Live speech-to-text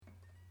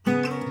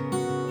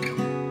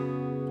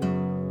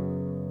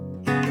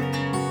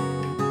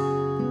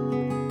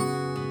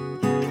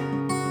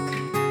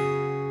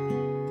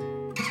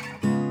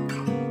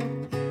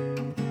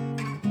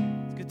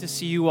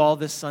see you all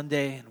this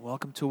Sunday, and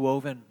welcome to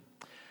Woven.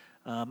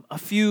 A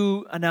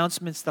few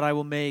announcements that I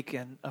will make,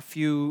 and a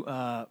few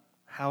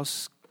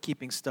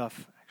housekeeping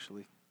stuff,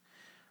 actually.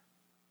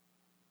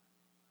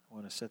 I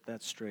want to set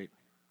that straight.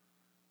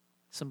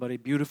 Somebody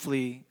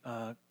beautifully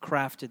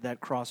crafted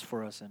that cross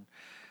for us, and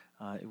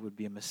it would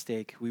be a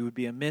mistake. We would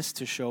be amiss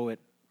to show it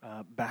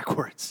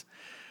backwards.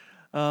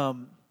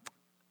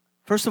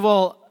 First of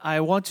all, I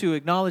want to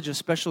acknowledge a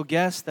special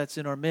guest that's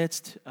in our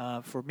midst.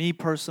 For me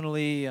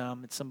personally,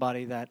 it's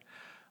somebody that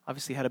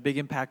obviously had a big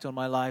impact on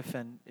my life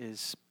and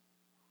is,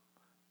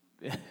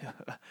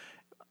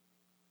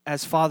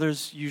 as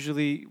fathers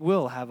usually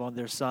will have on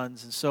their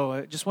sons. And so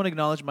I just want to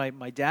acknowledge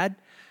my dad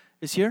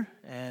is here,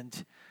 and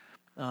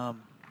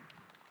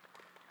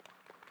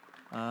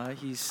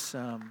he's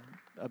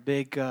a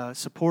big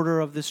supporter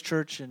of this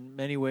church in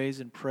many ways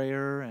in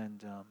prayer,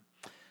 and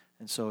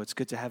so it's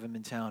good to have him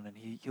in town, and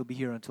he'll be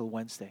here until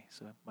Wednesday.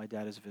 So my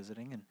dad is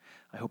visiting, and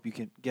I hope you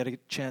can get a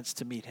chance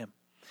to meet him.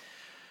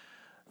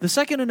 The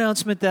second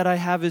announcement that I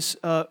have is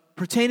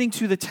pertaining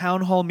to the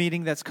town hall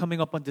meeting that's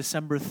coming up on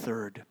December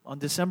 3rd. On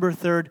December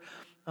 3rd,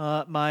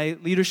 my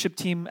leadership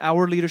team,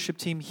 our leadership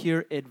team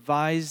here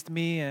advised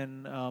me,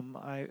 and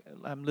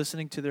I'm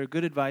listening to their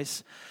good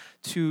advice,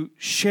 to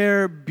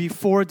share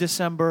before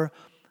December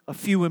a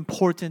few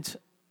important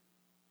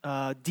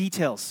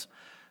details.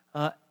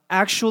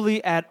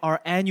 Actually, at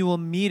our annual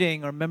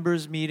meeting, our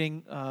members'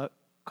 meeting a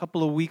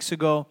couple of weeks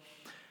ago,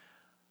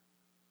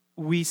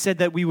 we said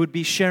that we would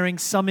be sharing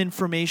some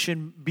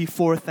information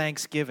before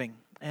Thanksgiving.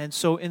 And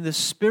so in the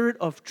spirit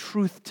of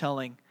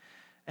truth-telling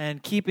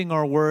and keeping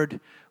our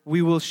word,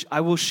 I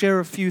will share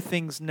a few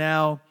things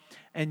now,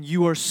 and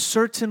you are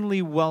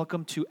certainly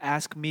welcome to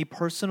ask me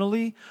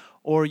personally,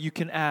 or you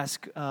can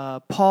ask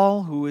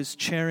Paul, who is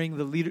chairing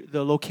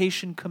the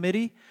location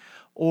committee,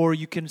 or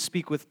you can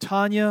speak with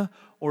Tanya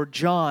or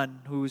John,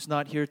 who is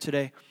not here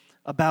today,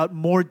 about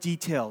more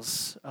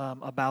details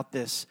about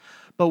this.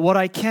 But what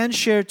I can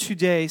share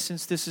today,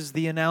 since this is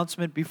the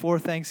announcement before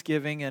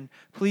Thanksgiving, and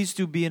please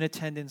do be in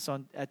attendance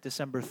at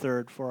December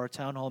 3rd for our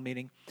town hall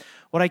meeting,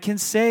 what I can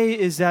say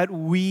is that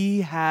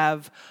we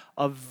have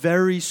a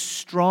very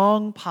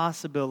strong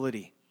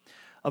possibility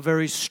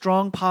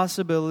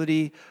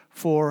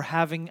for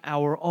having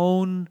our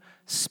own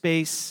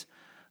space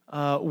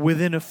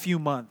within a few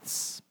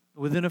months.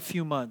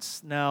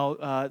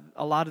 Now,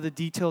 a lot of the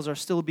details are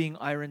still being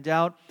ironed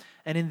out,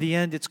 and in the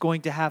end, it's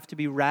going to have to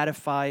be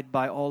ratified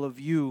by all of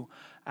you,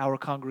 our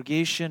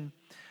congregation.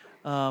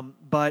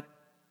 But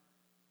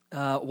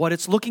what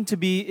it's looking to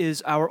be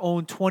is our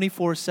own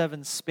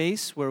 24/7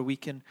 space where we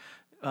can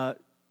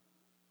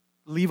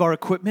leave our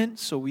equipment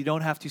so we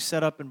don't have to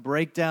set up and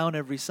break down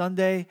every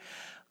Sunday.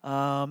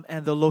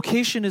 And the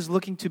location is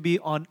looking to be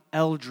on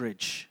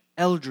Eldridge.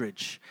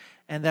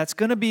 And that's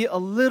going to be a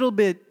little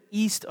bit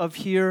east of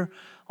here.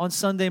 On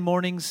Sunday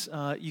mornings,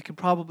 you can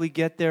probably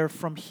get there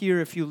from here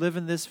if you live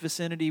in this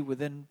vicinity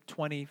within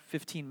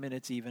 15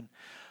 minutes even.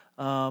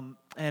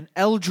 And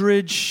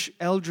Eldridge,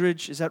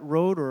 is that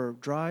road or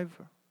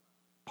drive?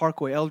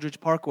 Parkway,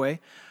 Eldridge Parkway.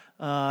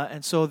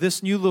 And so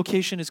this new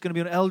location is going to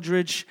be on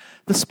Eldridge.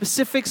 The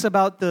specifics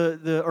about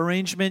the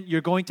arrangement,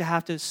 you're going to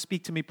have to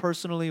speak to me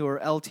personally or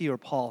LT or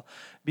Paul,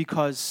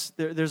 because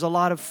there's a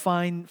lot of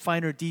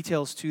finer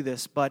details to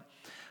this, but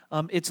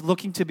it's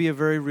looking to be a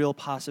very real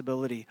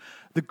possibility.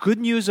 The good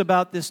news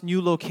about this new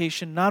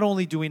location, not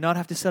only do we not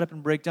have to set up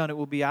and break down, it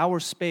will be our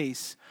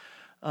space,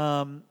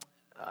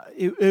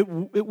 it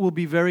will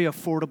be very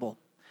affordable.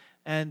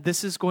 And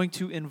this is going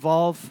to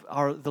involve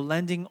the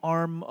lending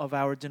arm of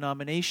our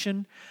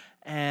denomination,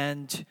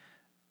 and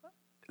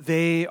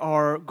they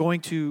are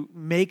going to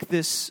make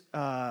this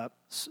a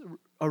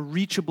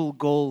reachable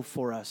goal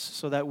for us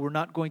so that we're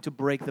not going to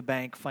break the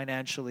bank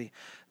financially.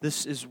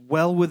 This is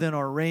well within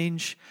our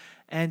range.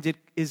 And it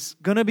is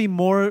going to be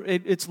more,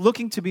 it's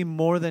looking to be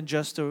more than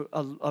just a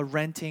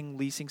renting,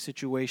 leasing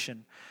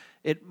situation.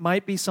 It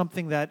might be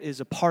something that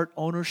is a part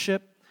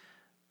ownership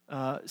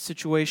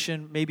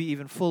situation, maybe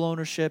even full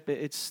ownership.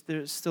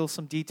 There's still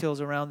some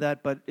details around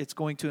that, but it's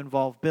going to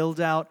involve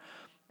build-out.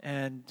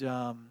 And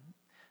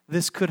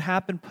this could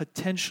happen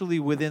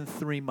potentially within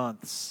 3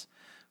 months.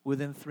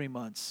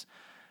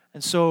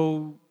 And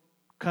so,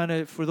 kind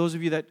of, for those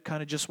of you that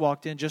kind of just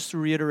walked in, just to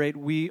reiterate,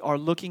 we are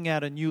looking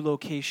at a new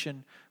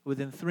location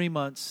within 3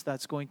 months.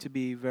 That's going to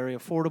be very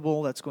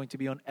affordable. That's going to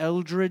be on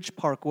Eldridge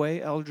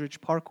Parkway.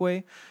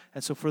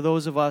 And so for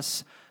those of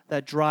us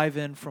that drive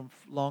in from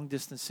long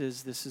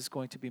distances, this is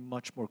going to be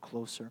much more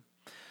closer.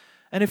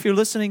 And if you're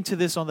listening to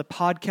this on the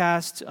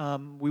podcast,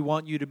 we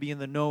want you to be in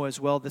the know as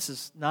well. This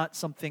is not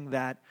something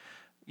that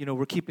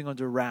we're keeping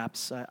under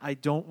wraps. I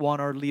don't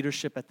want our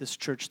leadership at this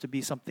church to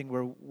be something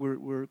where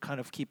we're kind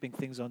of keeping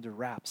things under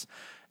wraps.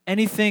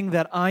 Anything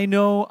that I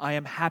know, I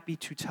am happy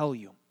to tell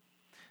you.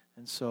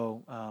 And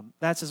so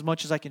that's as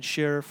much as I can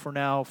share for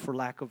now for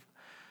lack of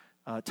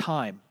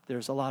time.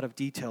 There's a lot of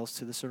details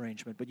to this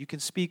arrangement, but you can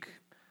speak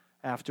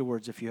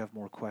afterwards if you have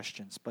more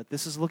questions. But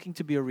this is looking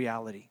to be a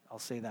reality, I'll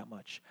say that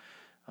much.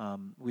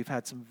 We've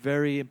had some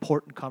very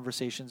important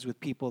conversations with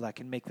people that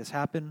can make this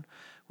happen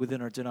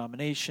within our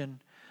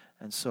denomination.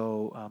 And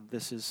so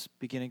this is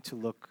beginning to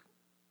look,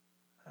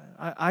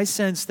 I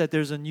sense that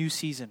there's a new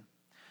season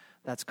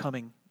that's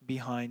coming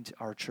behind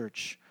our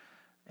church.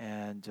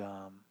 And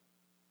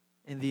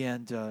in the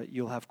end,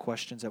 you'll have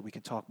questions that we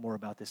can talk more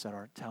about this at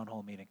our town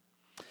hall meeting.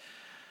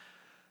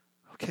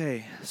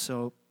 Okay,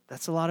 so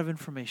that's a lot of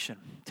information.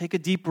 Take a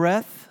deep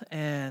breath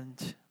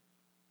and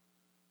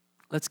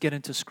let's get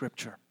into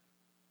Scripture.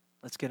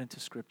 Let's get into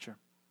Scripture.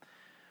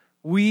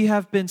 We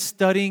have been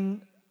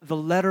studying the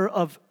letter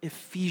of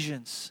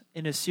Ephesians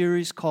in a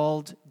series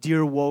called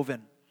Dear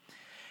Woven.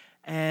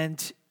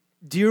 And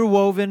Dear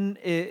Woven,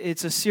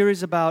 it's a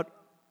series about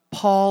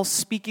Paul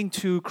speaking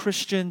to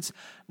Christians,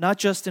 not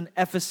just in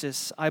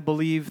Ephesus. I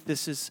believe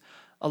this is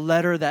a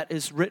letter that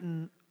is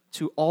written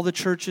to all the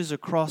churches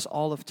across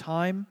all of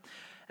time.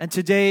 And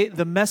today,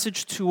 the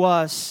message to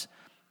us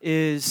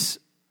is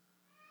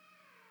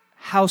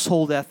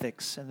household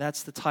ethics, and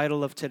that's the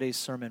title of today's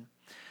sermon.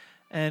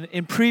 And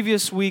in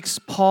previous weeks,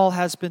 Paul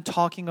has been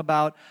talking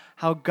about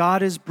how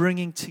God is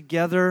bringing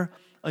together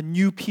a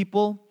new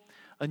people,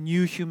 a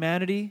new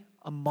humanity,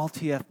 a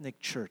multi-ethnic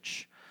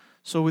church.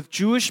 So with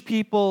Jewish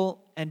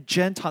people and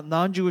Gentile,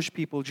 non-Jewish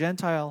people,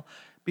 Gentile,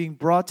 being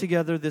brought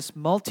together, this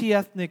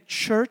multi-ethnic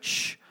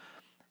church,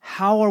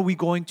 how are we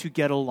going to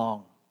get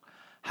along?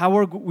 How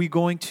are we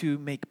going to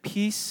make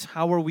peace?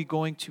 How are we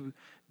going to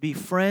be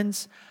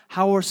friends?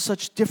 How are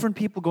such different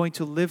people going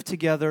to live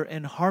together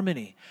in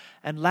harmony?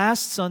 And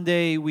last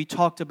Sunday, we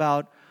talked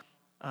about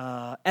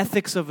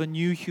ethics of a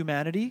new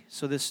humanity.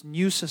 So this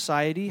new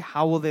society,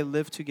 how will they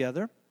live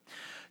together?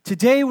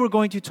 Today, we're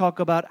going to talk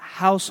about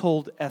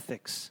household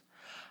ethics.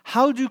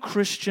 How do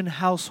Christian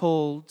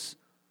households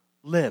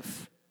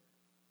live?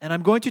 And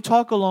I'm going to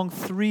talk along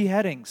three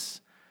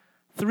headings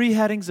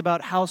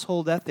about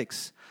household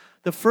ethics.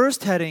 The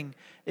first heading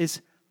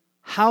is,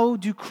 how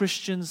do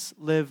Christians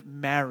live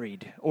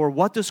married? Or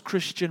what does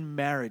Christian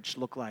marriage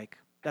look like?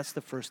 That's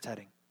the first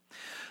heading.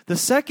 The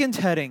second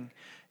heading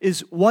is,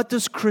 what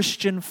does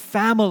Christian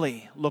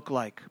family look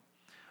like?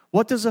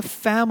 What does a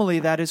family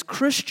that is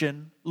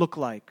Christian look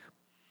like?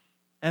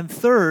 And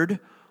third,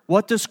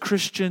 what does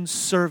Christian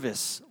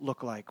service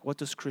look like? What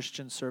does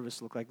Christian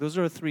service look like? Those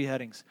are the three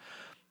headings.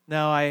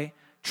 Now, I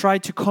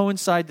tried to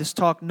coincide this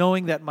talk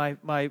knowing that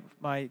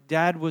my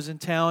dad was in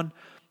town.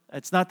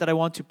 It's not that I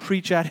want to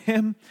preach at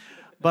him,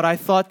 but I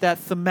thought that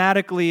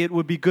thematically it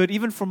would be good,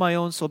 even for my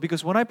own soul,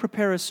 because when I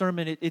prepare a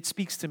sermon, it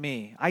speaks to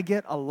me. I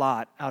get a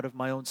lot out of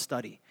my own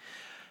study.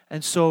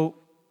 And so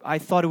I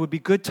thought it would be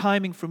good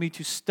timing for me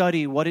to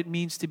study what it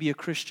means to be a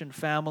Christian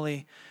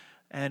family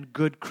and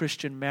good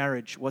Christian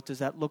marriage. What does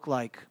that look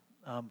like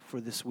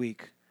for this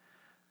week?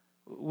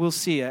 We'll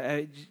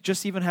see.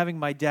 Just even having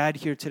my dad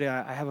here today,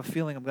 I have a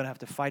feeling I'm going to have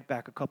to fight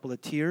back a couple of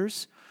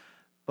tears,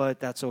 but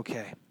that's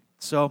okay.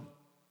 So,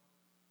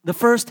 the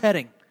first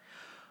heading,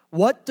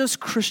 what does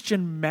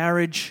Christian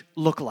marriage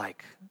look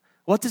like?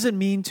 What does it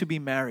mean to be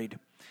married?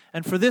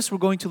 And for this, we're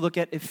going to look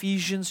at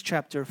Ephesians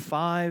chapter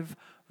 5,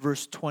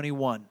 verse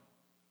 21.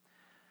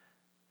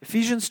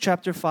 Ephesians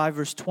chapter 5,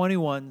 verse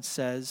 21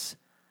 says,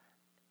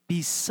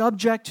 "Be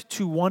subject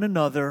to one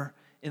another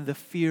in the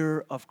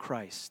fear of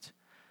Christ."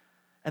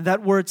 And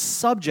that word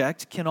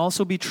subject can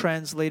also be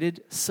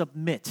translated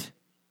submit.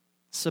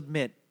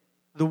 Submit.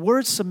 The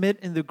word submit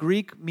in the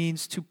Greek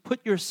means to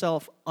put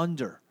yourself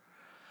under.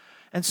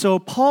 And so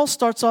Paul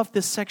starts off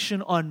this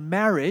section on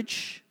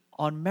marriage,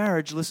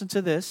 listen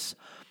to this,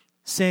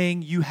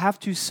 saying you have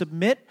to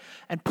submit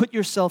and put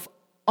yourself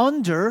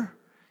under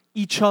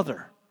each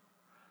other.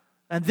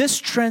 And this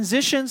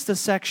transitions the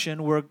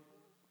section where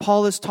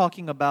Paul is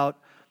talking about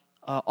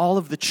all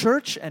of the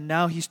church, and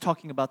now he's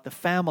talking about the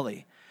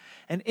family.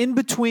 And in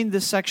between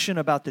this section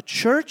about the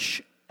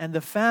church and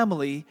the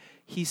family,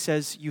 he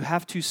says you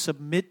have to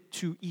submit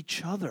to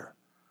each other.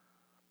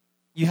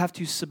 You have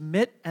to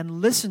submit and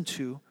listen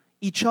to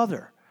each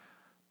other.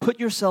 Put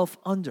yourself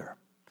under.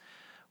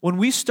 When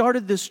we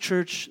started this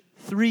church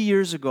 3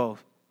 years ago,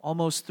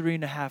 almost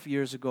 3.5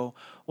 years ago,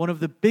 one of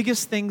the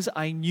biggest things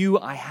I knew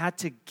I had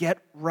to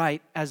get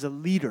right as a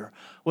leader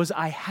was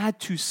I had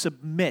to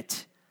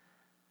submit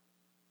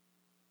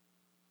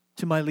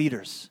to my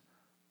leaders,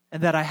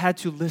 and that I had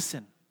to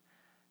listen,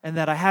 and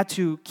that I had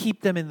to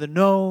keep them in the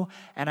know,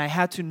 and I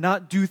had to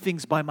not do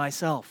things by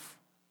myself.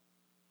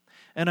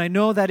 And I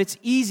know that it's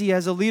easy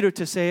as a leader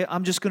to say,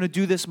 I'm just going to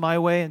do this my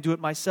way and do it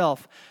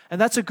myself. And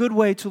that's a good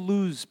way to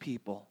lose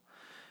people.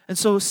 And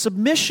so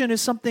submission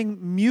is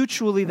something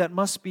mutually that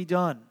must be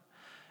done.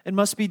 It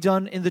must be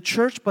done in the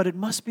church, but it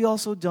must be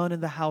also done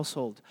in the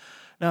household.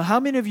 Now, how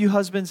many of you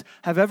husbands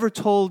have ever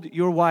told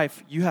your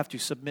wife, you have to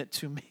submit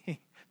to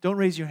me? Don't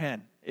raise your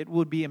hand. It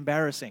would be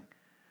embarrassing.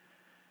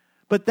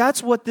 But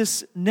that's what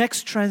this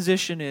next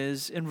transition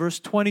is in verse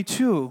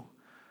 22.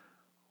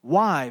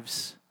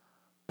 Wives,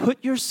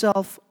 put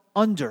yourself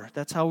under.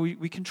 That's how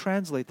we can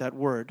translate that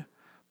word.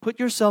 Put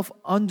yourself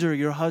under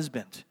your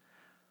husband,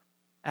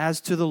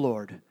 as to the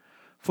Lord.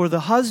 For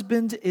the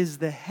husband is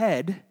the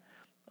head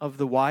of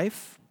the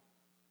wife,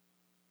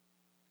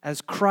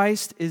 as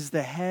Christ is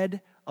the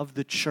head of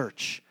the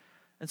church.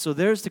 And so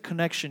there's the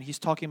connection. He's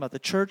talking about the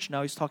church.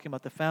 Now he's talking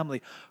about the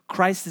family.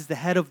 Christ is the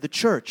head of the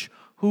church.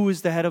 Who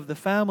is the head of the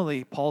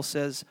family? Paul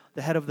says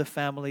the head of the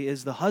family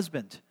is the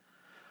husband.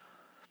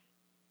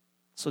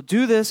 So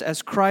do this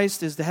as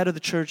Christ is the head of the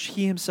church.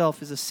 He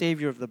himself is the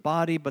Savior of the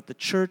body. But the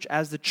church,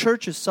 as the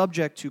church is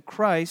subject to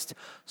Christ,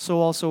 so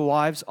also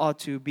wives ought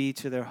to be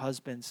to their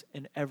husbands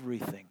in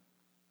everything.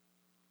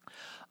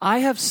 I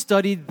have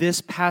studied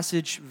this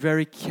passage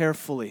very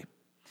carefully.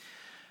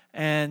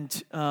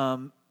 And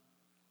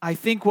I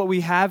think what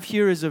we have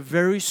here is a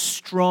very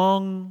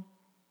strong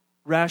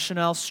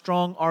rationale,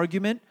 strong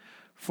argument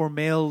for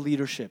male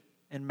leadership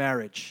in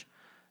marriage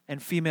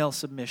and female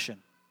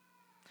submission.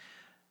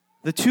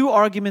 The two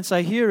arguments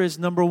I hear is,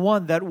 number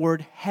one, that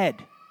word head.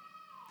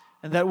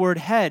 And that word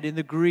head in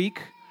the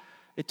Greek,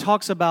 it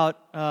talks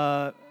about,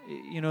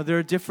 there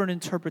are different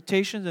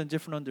interpretations and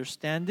different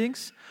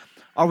understandings.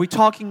 Are we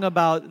talking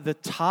about the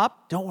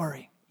top? Don't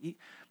worry.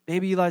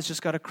 Baby Eli's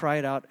just got to cry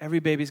it out. Every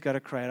baby's got to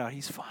cry it out.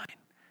 He's fine.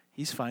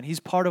 He's fine. He's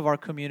part of our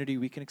community.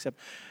 We can accept.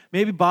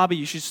 Maybe, Bobby,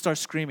 you should start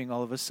screaming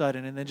all of a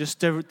sudden and then just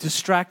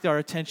distract our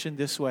attention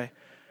this way.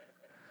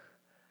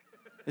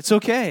 It's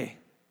okay.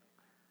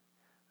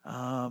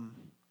 The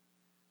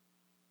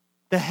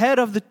head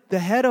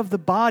of the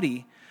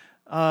body.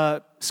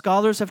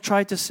 Scholars have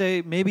tried to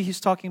say maybe he's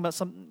talking about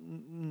something.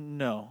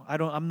 No,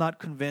 I'm not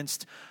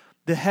convinced.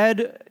 The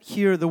head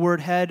here, the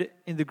word head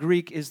in the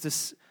Greek is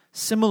this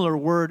similar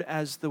word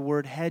as the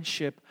word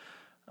headship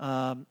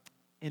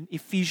in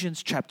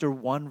Ephesians chapter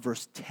 1,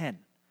 verse 10.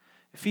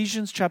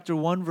 Ephesians chapter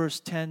 1,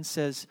 verse 10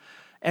 says,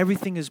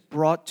 everything is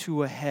brought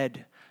to a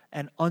head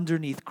and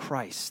underneath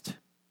Christ.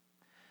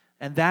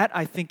 And that,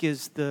 I think,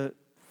 is the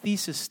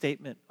thesis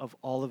statement of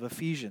all of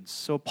Ephesians.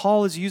 So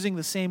Paul is using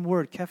the same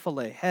word,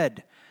 kephale,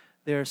 head.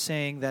 They're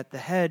saying that the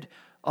head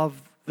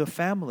of the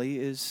family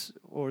is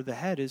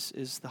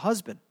the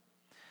husband.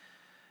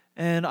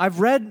 And I've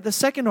read the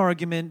second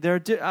argument.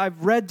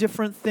 I've read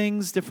different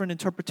things, different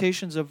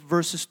interpretations of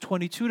verses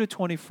 22 to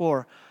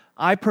 24.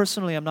 I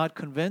personally am not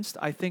convinced.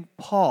 I think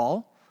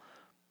Paul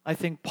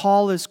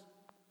is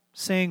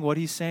saying what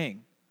he's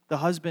saying. The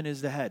husband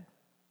is the head.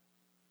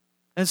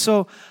 And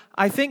so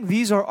I think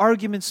these are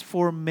arguments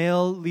for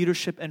male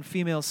leadership and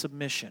female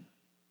submission.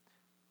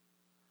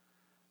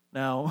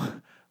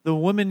 Now, the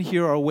women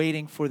here are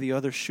waiting for the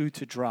other shoe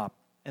to drop,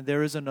 and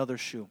there is another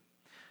shoe.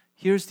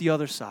 Here's the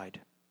other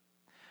side.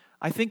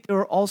 I think there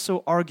are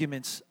also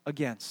arguments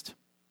against.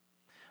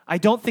 I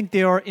don't think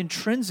they are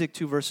intrinsic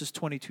to verses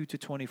 22 to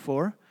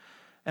 24,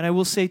 and I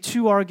will say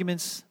two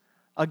arguments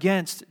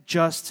against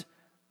just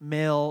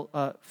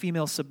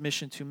female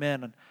submission to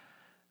men.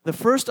 The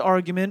first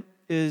argument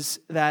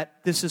is that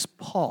this is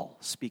Paul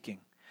speaking.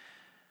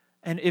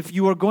 And if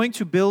you are going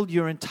to build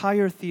your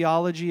entire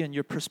theology and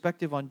your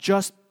perspective on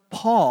just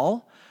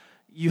Paul,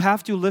 you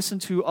have to listen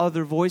to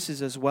other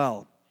voices as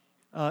well.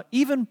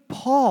 Even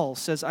Paul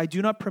says, I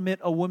do not permit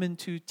a woman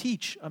to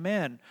teach a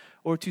man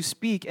or to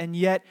speak. And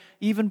yet,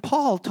 even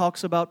Paul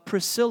talks about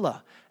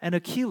Priscilla and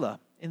Aquila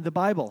in the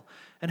Bible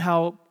and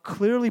how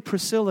clearly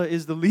Priscilla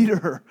is the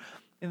leader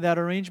in that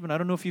arrangement. I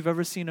don't know if you've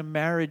ever seen a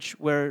marriage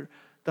where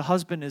the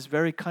husband is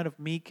very kind of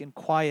meek and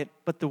quiet,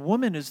 but the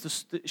woman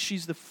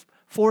she's the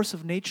force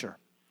of nature.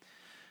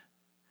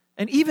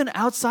 And even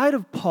outside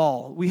of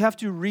Paul, we have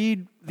to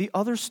read the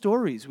other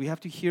stories. We have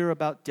to hear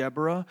about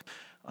Deborah,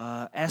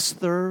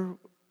 Esther,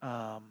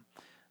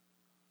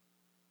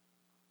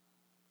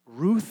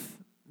 Ruth,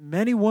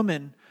 many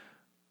women,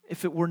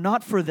 if it were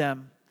not for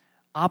them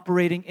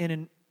operating in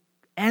an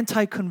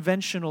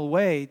anti-conventional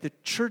way, the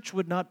church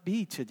would not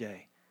be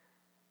today.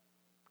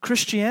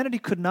 Christianity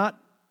could not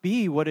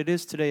be what it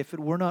is today if it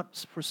were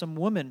not for some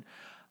women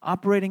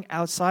operating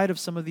outside of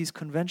some of these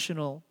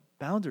conventional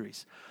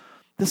boundaries.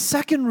 The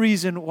second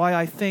reason why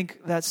I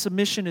think that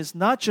submission is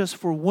not just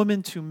for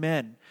women to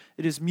men,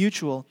 it is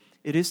mutual,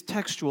 it is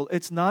textual.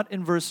 It's not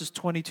in verses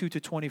 22 to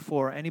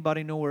 24.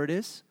 Anybody know where it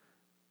is?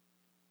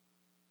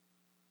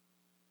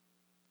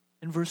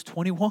 In verse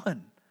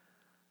 21.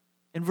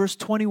 In verse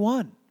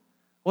 21.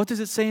 What does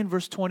it say in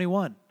verse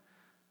 21?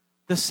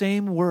 The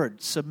same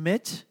word,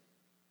 submit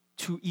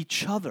to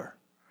each other.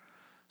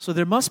 So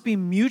there must be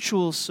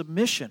mutual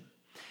submission.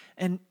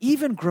 And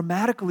even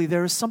grammatically,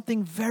 there is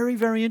something very,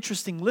 very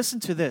interesting. Listen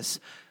to this.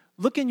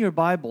 Look in your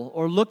Bible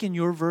or look in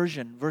your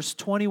version, verse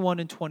 21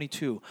 and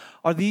 22.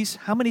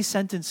 How many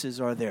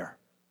sentences are there?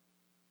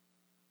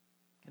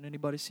 Can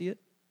anybody see it?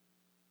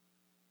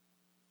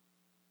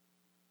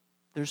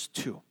 There's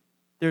two.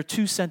 There are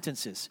two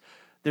sentences.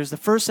 There's the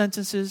first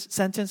sentence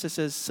that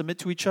says submit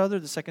to each other.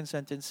 The second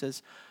sentence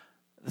says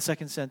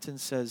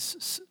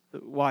the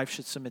wife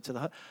should submit to the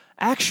husband.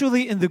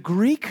 Actually, in the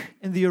Greek,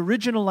 in the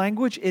original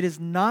language, it is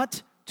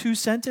not two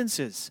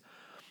sentences.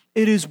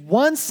 It is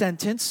one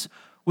sentence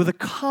with a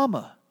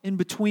comma in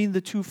between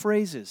the two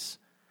phrases.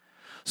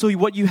 So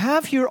what you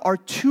have here are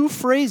two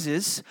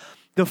phrases.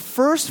 The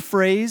first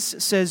phrase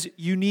says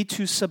you need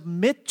to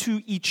submit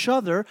to each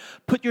other,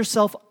 put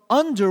yourself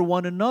under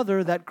one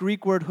another, that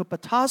Greek word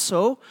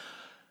hupotasso.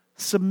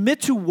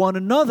 submit to one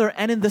another.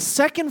 And in the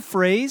second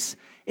phrase,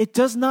 it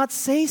does not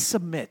say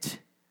submit.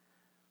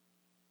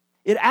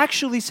 It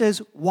actually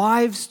says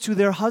wives to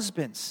their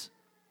husbands.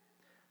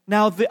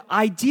 Now, the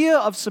idea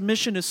of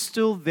submission is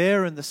still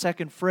there in the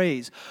second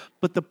phrase,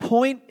 but the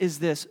point is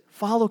this.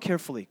 Follow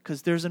carefully,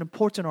 because there's an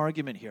important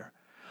argument here.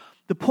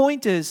 The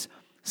point is,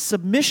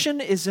 submission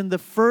is in the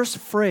first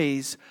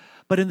phrase,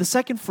 but in the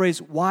second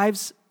phrase,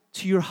 wives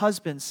to your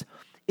husbands,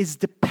 is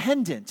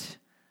dependent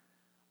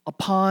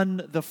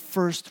upon the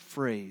first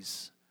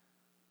phrase.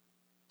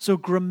 So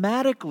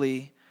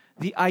grammatically,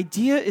 the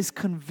idea is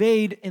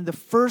conveyed in the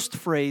first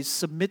phrase,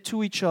 submit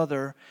to each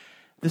other.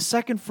 The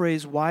second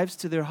phrase, wives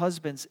to their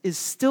husbands, is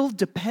still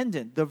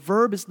dependent. The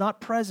verb is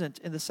not present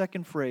in the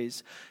second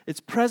phrase.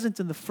 It's present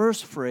in the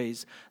first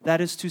phrase.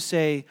 That is to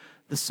say,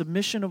 the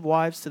submission of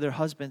wives to their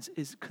husbands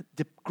is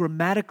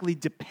grammatically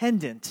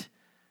dependent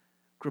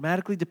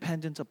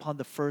upon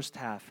the first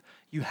half.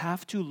 You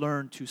have to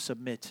learn to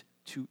submit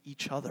to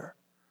each other.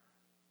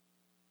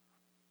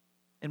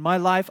 In my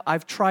life,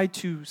 I've tried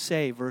to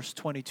say verse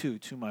 22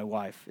 to my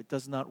wife. It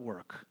does not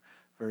work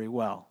very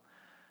well.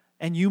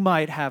 And you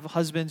might have,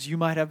 husbands, you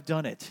might have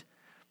done it.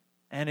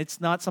 And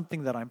it's not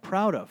something that I'm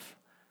proud of.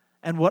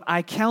 And what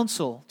I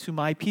counsel to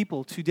my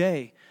people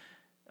today,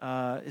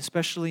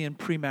 especially in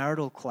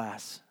premarital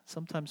class,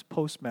 sometimes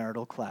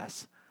postmarital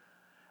class,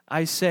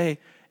 I say,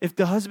 if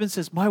the husband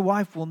says, my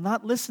wife will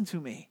not listen to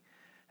me,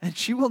 and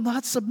she will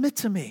not submit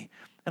to me,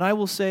 and I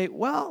will say,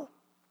 well,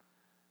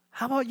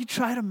 how about you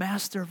try to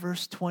master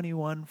verse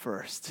 21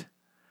 first?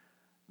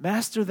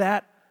 Master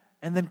that,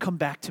 and then come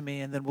back to me,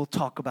 and then we'll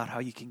talk about how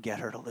you can get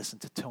her to listen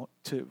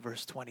to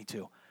verse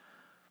 22.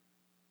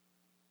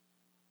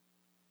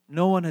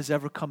 No one has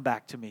ever come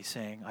back to me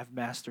saying, I've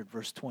mastered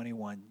verse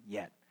 21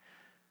 yet.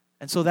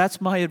 And so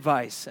that's my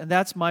advice, and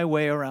that's my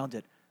way around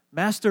it.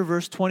 Master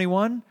verse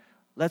 21,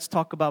 let's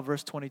talk about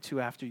verse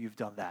 22 after you've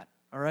done that,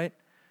 all right?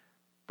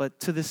 But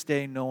to this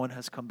day, no one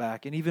has come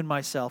back. And even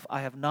myself,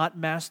 I have not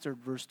mastered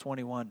verse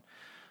 21.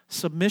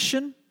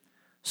 Submission,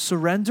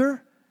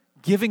 surrender,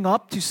 giving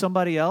up to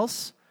somebody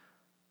else,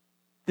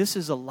 this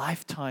is a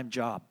lifetime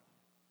job.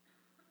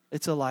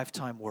 It's a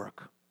lifetime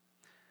work.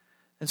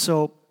 And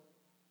so,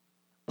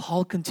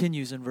 Paul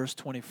continues in verse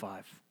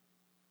 25.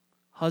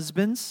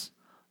 Husbands,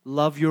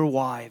 love your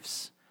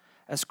wives,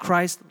 as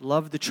Christ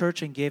loved the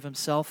church and gave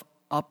himself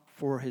up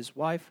for his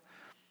wife.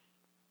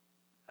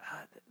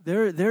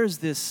 There's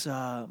this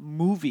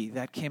movie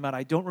that came out.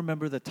 I don't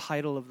remember the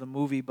title of the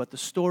movie, but the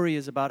story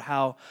is about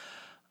how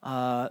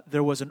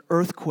there was an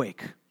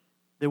earthquake.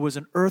 There was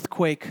an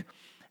earthquake,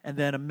 and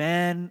then a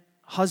man,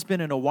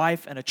 husband and a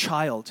wife and a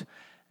child.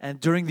 And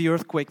during the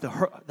earthquake,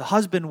 the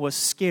husband was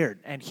scared,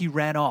 and he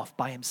ran off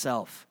by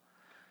himself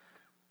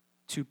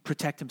to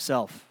protect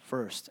himself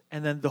first.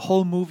 And then the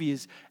whole movie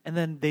is, and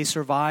then they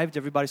survived,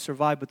 everybody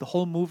survived, but the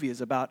whole movie is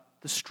about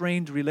the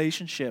strained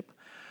relationship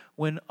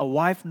when a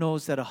wife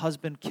knows that a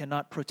husband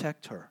cannot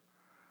protect her,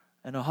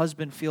 and a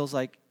husband feels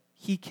like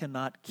he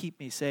cannot keep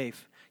me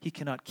safe, he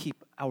cannot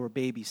keep our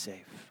baby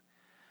safe.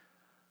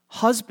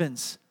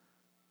 Husbands,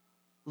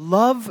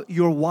 love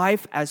your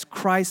wife as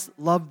Christ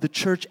loved the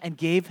church and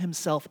gave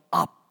himself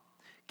up.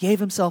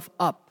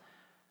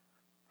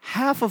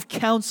 Half of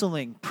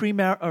counseling,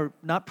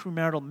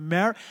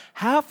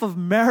 half of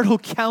marital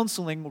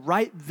counseling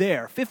right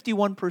there,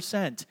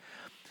 51%,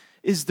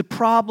 is the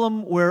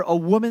problem where a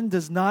woman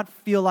does not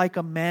feel like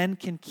a man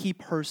can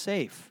keep her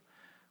safe,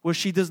 where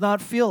she does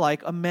not feel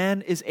like a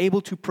man is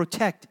able to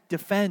protect,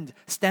 defend,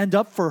 stand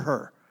up for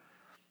her.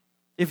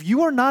 If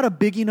you are not a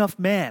big enough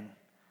man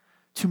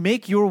to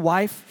make your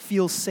wife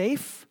feel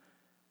safe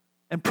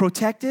and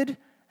protected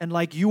and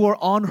like you are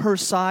on her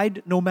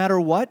side no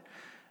matter what,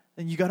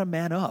 then you got to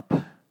man up.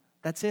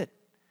 That's it.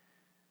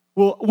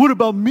 Well, what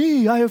about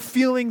me? I have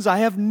feelings, I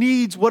have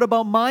needs. What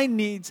about my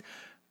needs?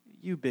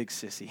 You big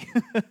sissy.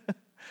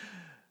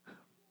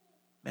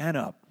 Man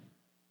up.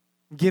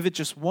 Give it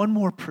just 1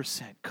 more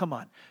percent. Come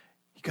on.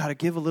 You got to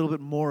give a little bit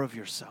more of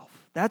yourself.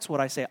 That's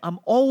what I say. I'm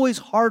always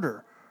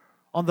harder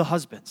on the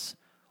husbands.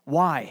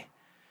 Why?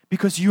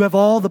 Because you have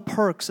all the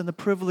perks and the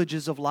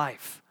privileges of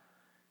life.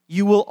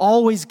 You will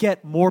always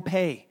get more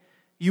pay.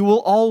 You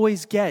will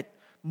always get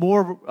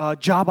more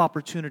job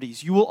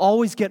opportunities. You will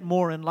always get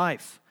more in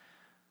life.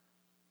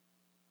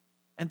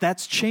 And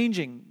that's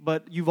changing,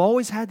 but you've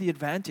always had the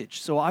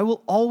advantage. So I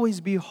will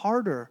always be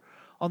harder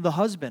on the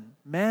husband.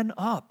 Man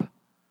up.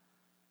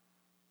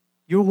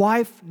 Your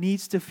wife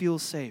needs to feel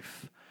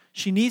safe.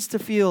 She needs to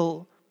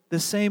feel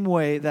the same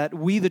way that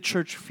we, the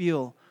church,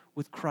 feel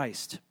with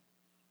Christ.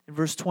 In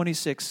verse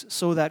 26,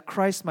 so that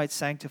Christ might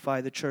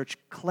sanctify the church,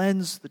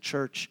 cleanse the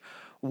church,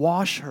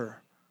 wash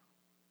her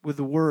with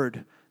the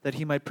word, that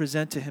he might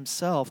present to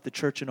himself the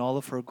church in all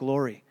of her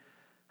glory,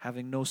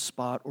 having no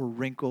spot or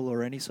wrinkle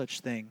or any such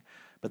thing,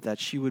 but that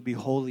she would be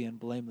holy and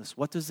blameless.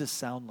 What does this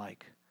sound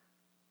like?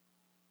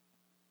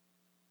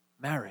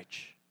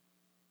 Marriage.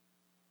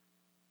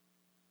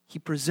 He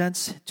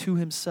presents to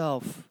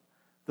himself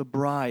the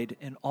bride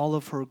in all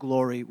of her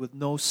glory with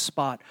no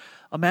spot.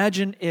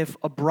 Imagine if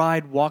a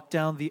bride walked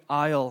down the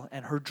aisle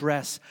and her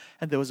dress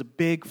and there was a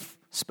big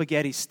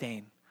spaghetti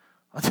stain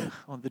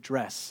on the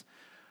dress.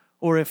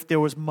 Or if there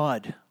was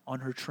mud on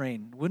her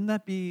train. Wouldn't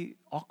that be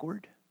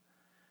awkward?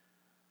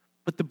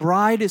 But the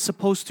bride is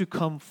supposed to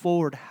come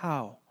forward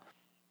how?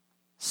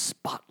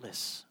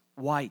 Spotless,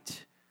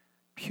 white,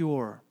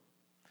 pure.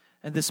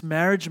 And this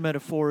marriage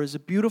metaphor is a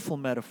beautiful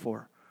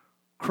metaphor.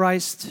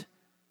 Christ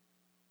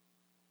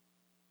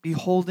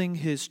beholding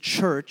his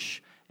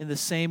church in the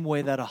same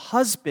way that a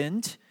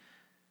husband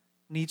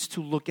needs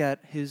to look at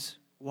his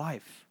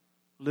wife.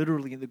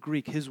 Literally in the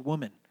Greek, his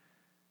woman.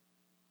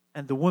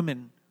 And the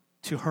woman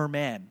to her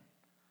man.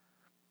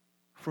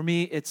 For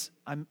me,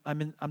 I'm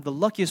the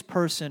luckiest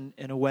person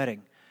in a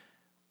wedding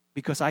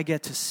because I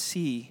get to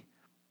see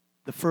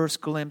the first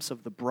glimpse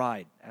of the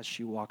bride as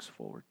she walks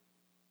forward,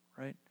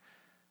 right?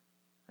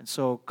 And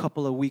so a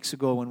couple of weeks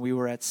ago when we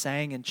were at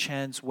Sang and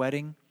Chan's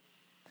wedding,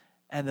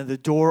 and then the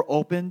door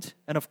opened,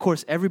 and of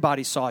course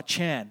everybody saw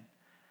Chan,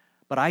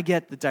 but I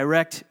get the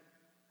direct,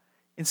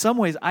 in some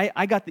ways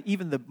I got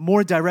even the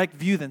more direct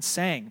view than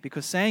Sang,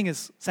 because Sang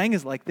is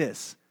like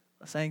this.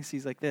 Sang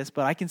sees like this,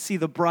 but I can see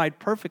the bride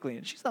perfectly,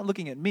 and she's not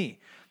looking at me.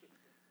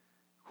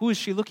 Who is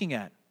she looking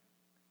at?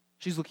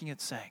 She's looking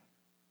at Sang.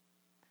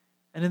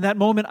 And in that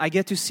moment, I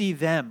get to see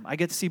them. I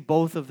get to see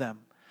both of them.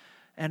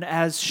 And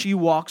as she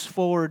walks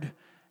forward,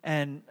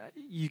 and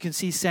you can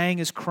see Sang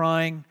is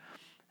crying,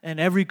 and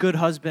every good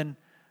husband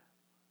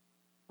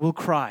will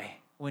cry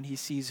when he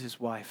sees his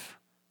wife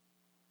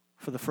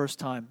for the first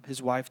time,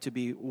 his wife to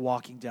be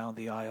walking down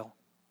the aisle.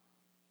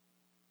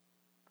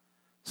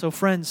 So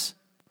friends,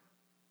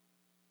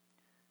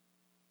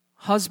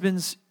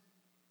 husbands,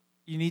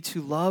 you need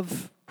to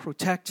love,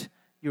 protect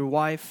your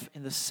wife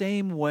in the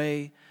same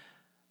way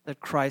that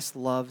Christ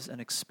loves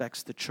and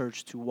expects the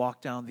church to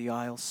walk down the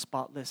aisle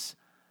spotless.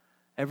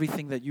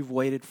 Everything that you've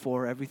waited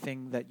for,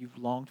 everything that you've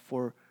longed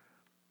for,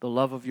 the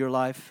love of your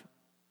life,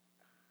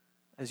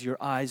 as your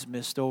eyes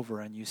mist over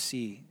and you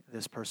see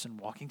this person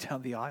walking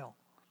down the aisle.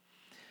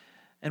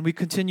 And we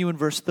continue in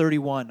verse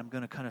 31. I'm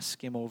going to kind of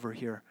skim over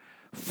here.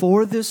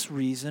 For this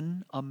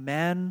reason, a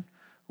man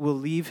will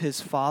leave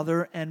his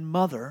father and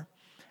mother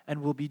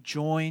and will be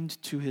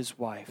joined to his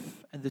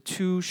wife, and the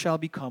two shall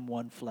become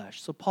one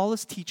flesh. So Paul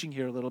is teaching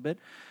here a little bit.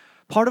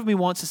 Part of me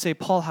wants to say,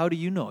 Paul, how do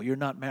you know? You're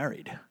not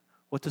married.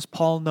 What does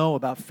Paul know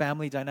about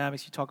family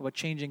dynamics? You talk about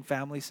changing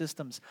family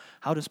systems.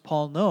 How does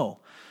Paul know?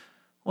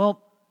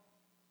 Well,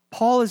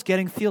 Paul is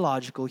getting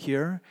theological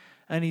here,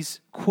 and he's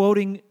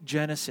quoting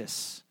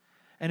Genesis.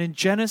 And in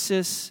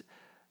Genesis,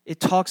 it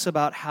talks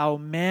about how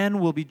man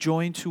will be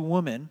joined to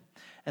woman,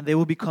 and they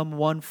will become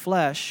one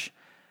flesh.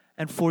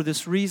 And for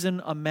this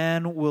reason, a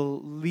man will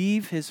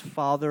leave his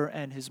father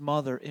and his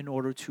mother in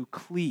order to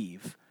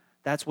cleave.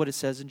 That's what it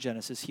says in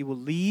Genesis. He will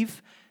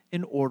leave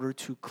in order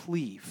to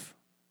cleave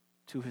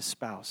to his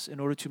spouse, in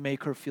order to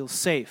make her feel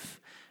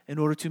safe, in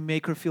order to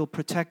make her feel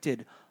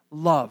protected,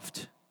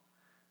 loved.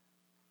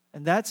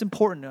 And that's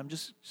important. I'm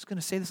just going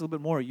to say this a little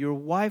bit more. Your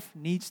wife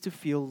needs to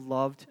feel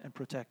loved and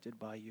protected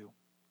by you,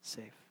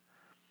 safe.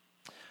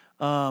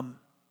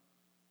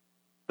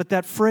 But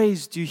that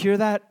phrase, do you hear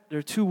that? There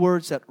are two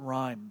words that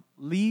rhyme.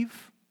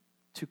 Leave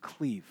to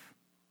cleave.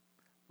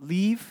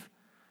 Leave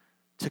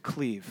to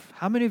cleave.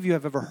 How many of you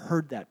have ever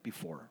heard that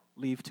before?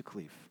 Leave to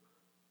cleave.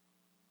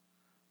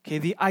 Okay,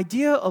 the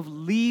idea of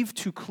leave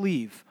to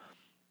cleave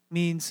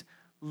means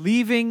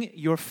leaving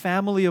your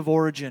family of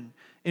origin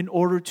in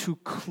order to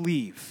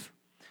cleave.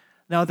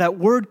 Now, that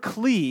word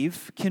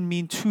cleave can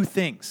mean two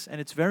things, and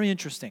it's very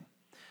interesting.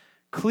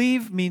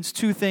 Cleave means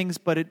two things,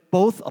 but it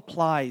both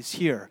applies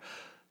here.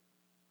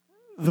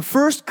 The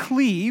first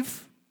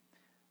cleave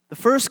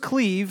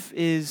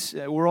is,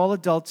 we're all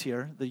adults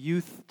here. The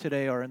youth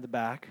today are in the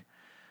back.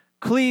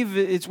 Cleave,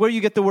 it's where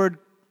you get the word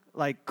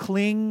like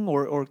cling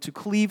or to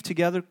cleave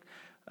together.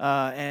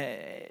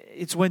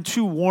 It's when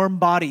two warm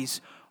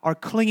bodies are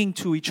clinging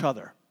to each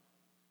other.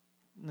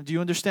 Do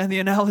you understand the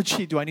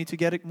analogy? Do I need to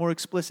get it more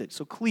explicit?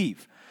 So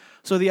cleave.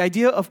 So the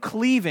idea of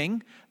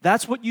cleaving,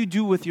 that's what you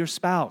do with your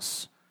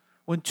spouse.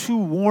 When two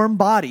warm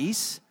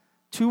bodies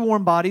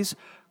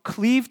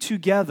cleave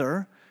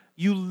together,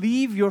 you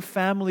leave your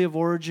family of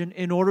origin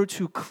in order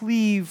to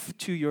cleave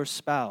to your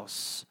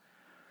spouse.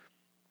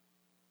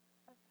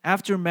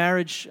 After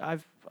marriage, I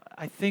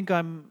think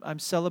I'm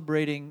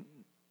celebrating,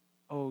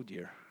 oh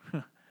dear,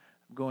 I'm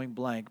going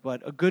blank,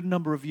 but a good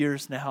number of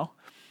years now.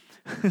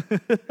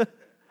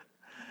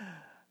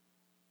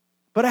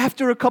 But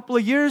after a couple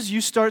of years,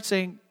 you start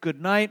saying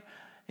good night,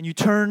 and you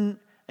turn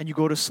and you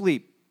go to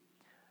sleep.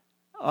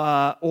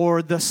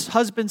 Or the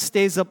husband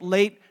stays up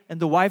late, and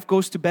the wife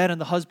goes to bed,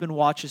 and the husband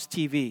watches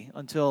TV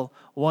until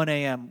 1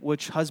 a.m.,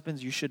 which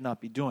husbands you should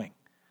not be doing.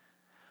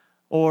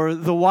 Or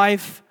the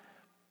wife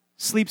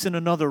sleeps in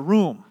another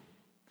room.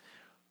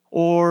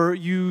 Or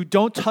you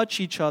don't touch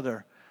each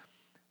other.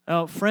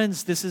 Now,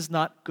 friends, this is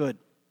not good.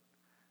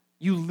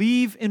 You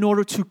leave in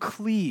order to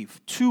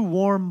cleave. Two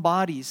warm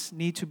bodies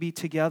need to be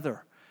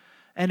together.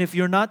 And if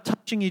you're not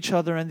touching each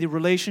other and the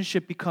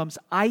relationship becomes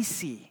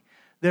icy,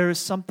 there is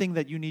something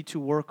that you need to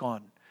work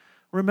on.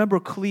 Remember,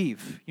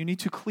 cleave. You need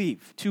to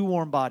cleave, two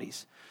warm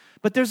bodies.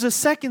 But there's a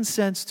second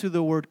sense to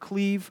the word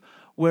cleave,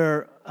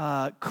 where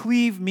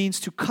cleave means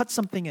to cut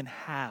something in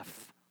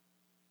half.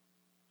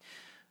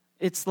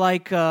 It's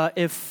like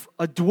if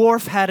a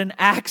dwarf had an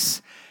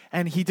axe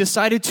and he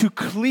decided to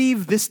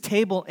cleave this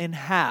table in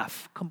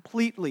half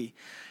completely.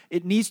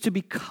 It needs to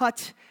be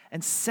cut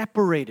and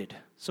separated.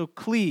 So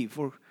cleave,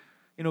 or,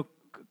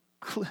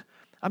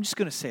 I'm just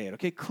going to say it,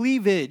 okay?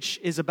 Cleavage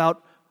is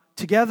about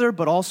together,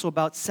 but also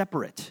about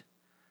separate.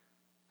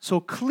 So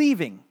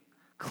cleaving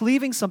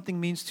something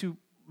means to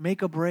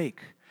make a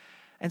break.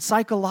 And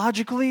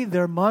psychologically,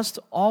 there must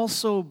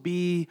also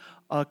be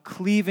a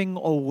cleaving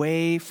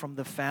away from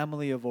the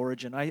family of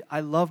origin. I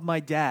love my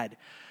dad,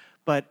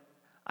 but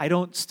I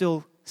don't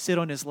still sit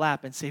on his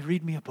lap and say,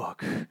 read me a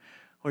book.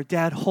 Or,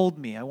 Dad, hold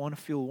me. I want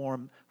to feel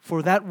warm.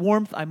 For that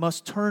warmth, I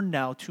must turn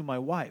now to my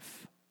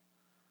wife.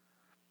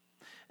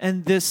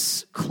 And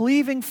this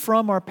cleaving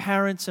from our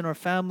parents and our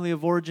family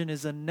of origin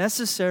is a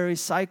necessary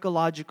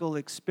psychological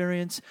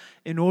experience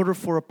in order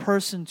for a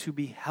person to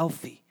be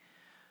healthy.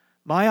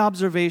 My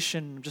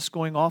observation, just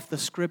going off the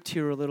script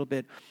here a little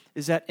bit,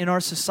 is that in our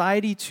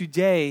society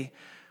today,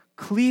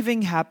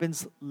 cleaving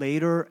happens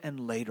later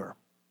and later.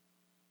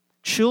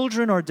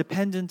 Children are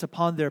dependent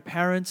upon their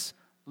parents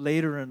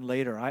later and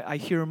later. I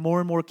hear more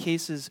and more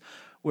cases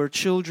where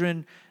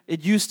children,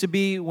 it used to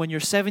be when you're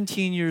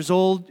 17 years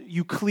old,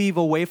 you cleave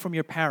away from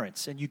your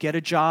parents and you get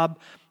a job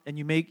and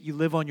you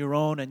live on your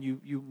own and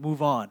you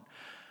move on.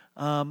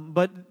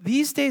 But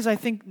these days, I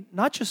think,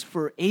 not just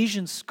for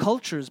Asian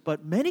cultures,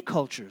 but many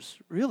cultures,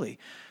 really,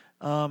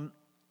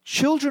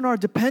 children are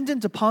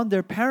dependent upon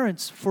their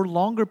parents for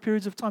longer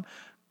periods of time.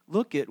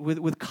 Look,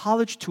 with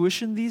college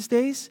tuition these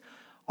days,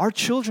 our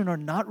children are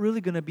not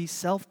really going to be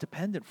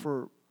self-dependent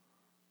for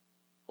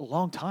a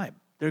long time.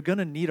 They're going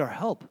to need our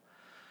help.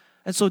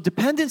 And so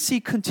dependency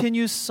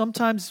continues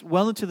sometimes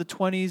well into the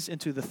 20s,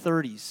 into the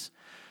 30s.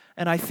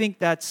 And I think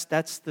that's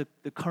the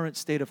current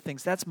state of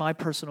things. That's my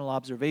personal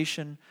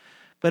observation.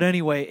 But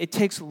anyway, it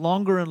takes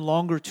longer and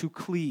longer to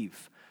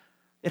cleave.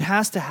 It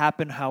has to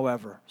happen,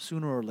 however,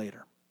 sooner or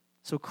later.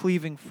 So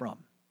cleaving from.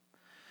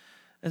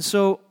 And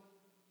so,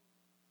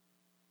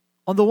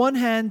 on the one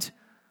hand,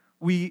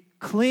 we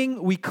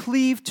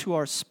cleave to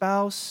our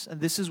spouse, and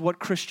this is what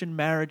Christian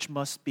marriage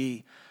must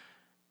be.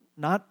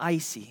 Not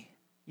icy.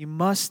 You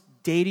must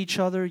date each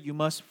other. You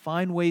must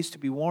find ways to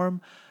be warm.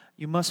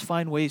 You must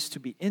find ways to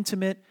be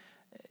intimate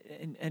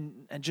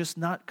and just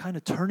not kind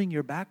of turning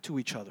your back to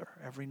each other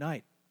every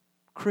night.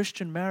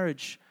 Christian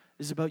marriage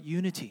is about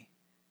unity.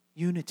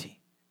 Unity.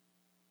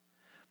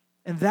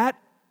 And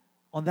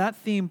on that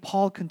theme,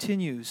 Paul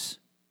continues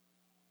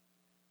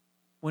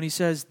when he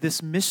says,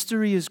 this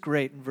mystery is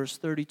great in verse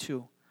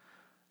 32.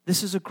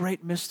 This is a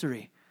great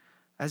mystery,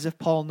 as if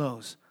Paul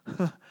knows.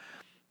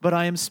 But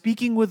I am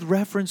speaking with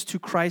reference to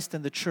Christ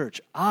and the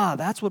church.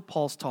 That's what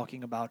Paul's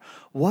talking about.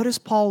 What is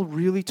Paul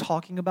really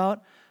talking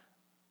about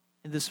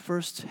in this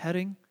first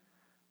heading?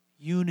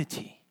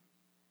 Unity.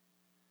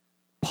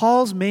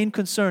 Paul's main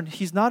concern,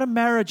 he's not a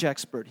marriage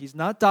expert. He's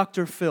not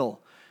Dr. Phil.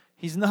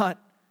 He's not,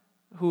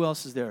 who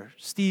else is there?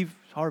 Steve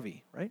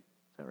Harvey, right?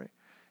 Is that right?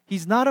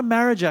 He's not a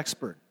marriage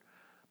expert.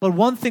 But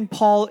one thing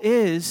Paul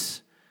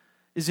is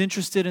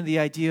interested in the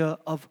idea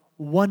of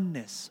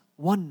oneness.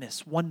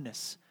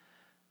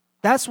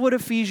 That's what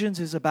Ephesians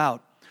is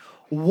about.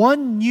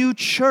 One new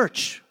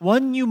church,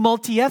 one new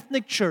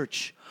multi-ethnic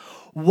church,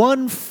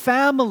 one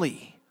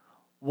family,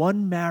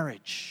 one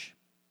marriage,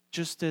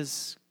 just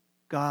as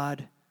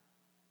God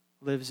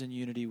lives in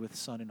unity with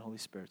Son and Holy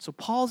Spirit. So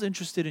Paul's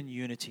interested in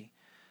unity.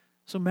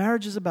 So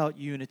marriage is about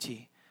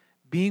unity,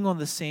 being on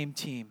the same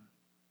team,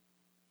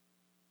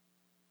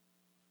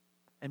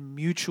 and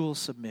mutual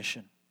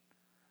submission.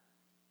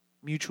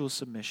 Mutual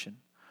submission.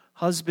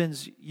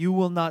 Husbands, you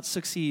will not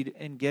succeed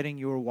in getting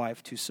your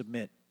wife to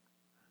submit.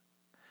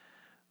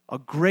 A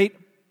great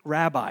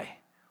rabbi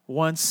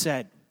once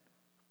said,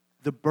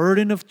 the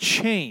burden of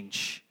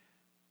change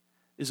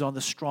is on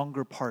the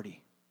stronger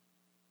party.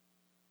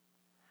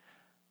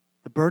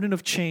 The burden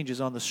of change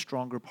is on the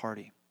stronger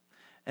party.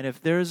 And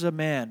if there's a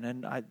man,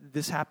 and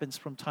this happens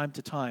from time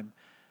to time,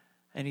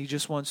 and he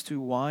just wants to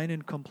whine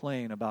and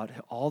complain about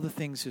all the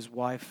things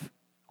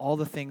all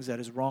the things that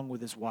is wrong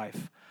with his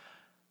wife,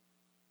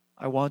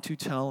 I want to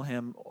tell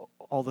him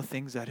all the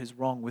things that is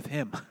wrong with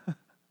him.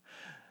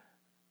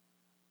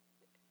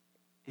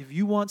 If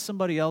you want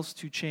somebody else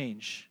to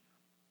change,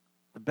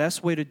 the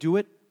best way to do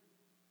it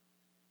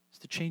is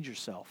to change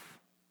yourself.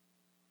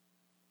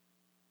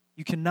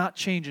 You cannot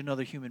change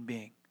another human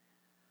being.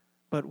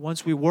 But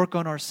once we work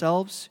on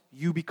ourselves,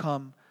 you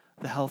become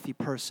the healthy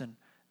person.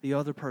 The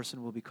other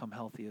person will become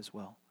healthy as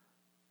well.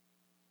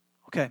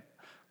 Okay,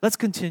 let's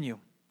continue.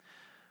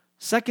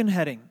 Second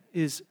heading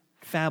is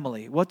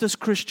family. What does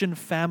Christian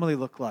family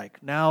look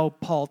like? Now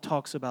Paul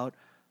talks about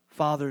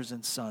fathers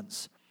and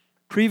sons.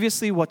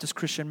 Previously, what does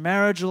Christian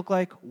marriage look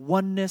like?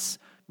 Oneness,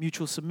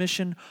 mutual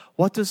submission.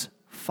 What does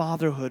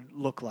fatherhood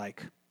look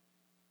like?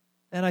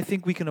 And I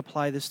think we can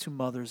apply this to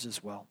mothers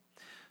as well.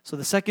 So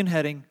the second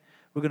heading,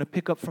 we're going to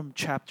pick up from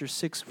chapter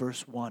 6,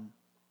 verse 1.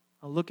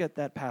 I'll look at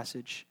that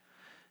passage.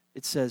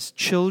 It says,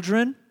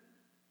 "Children,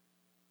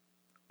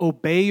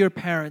 obey your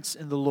parents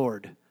in the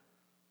Lord."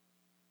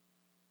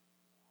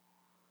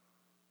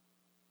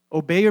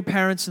 Obey your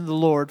parents in the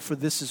Lord, for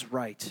this is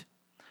right.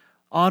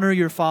 Honor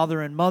your father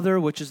and mother,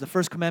 which is the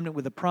first commandment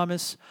with a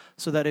promise,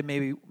 so that it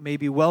may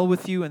be well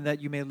with you and that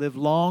you may live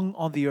long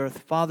on the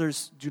earth.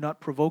 Fathers, do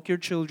not provoke your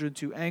children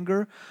to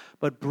anger,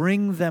 but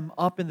bring them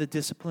up in the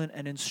discipline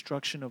and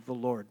instruction of the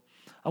Lord.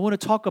 I want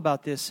to talk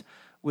about this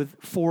with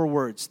 4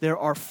 words. There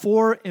are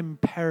 4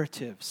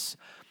 imperatives.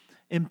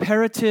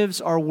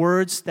 Imperatives are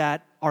words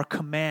that are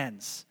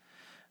commands.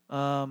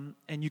 And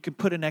you can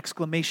put an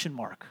exclamation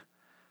mark.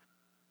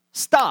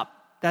 Stop,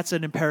 that's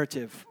an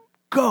imperative.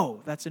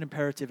 Go, that's an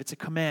imperative. It's a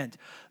command.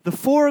 The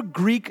 4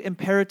 Greek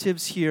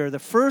imperatives here, the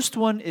first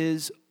one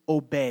is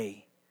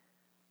obey.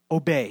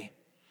 Obey.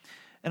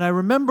 And I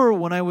remember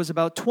when I was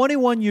about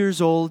 21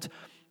 years old,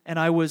 and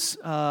I was,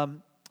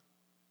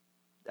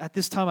 at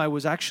this time I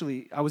was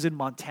in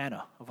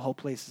Montana, of all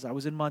places. I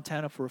was in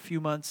Montana for a few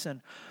months,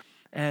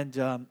 and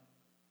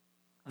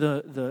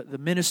the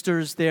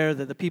ministers there,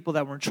 the people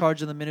that were in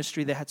charge of the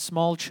ministry, they had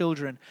small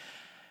children.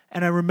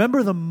 And I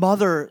remember the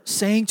mother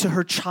saying to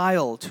her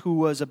child, who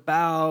was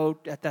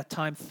about, at that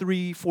time,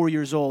 3-4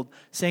 years old,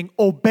 saying,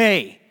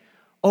 "Obey,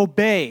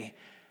 obey."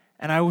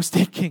 And I was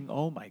thinking,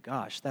 oh my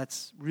gosh,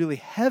 that's really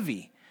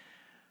heavy.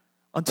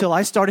 Until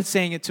I started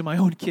saying it to my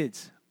own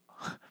kids.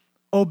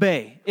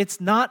 Obey.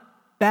 It's not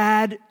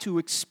bad to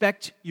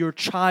expect your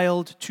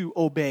child to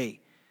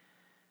obey.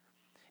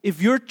 If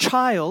your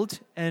child,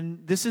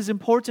 and this is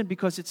important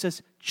because it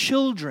says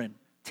children,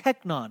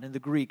 teknon in the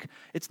Greek.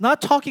 It's not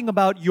talking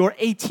about your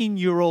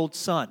 18-year-old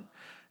son.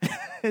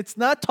 It's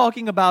not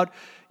talking about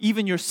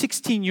even your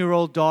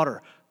 16-year-old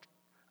daughter.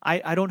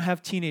 I don't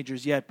have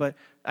teenagers yet, but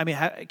I mean,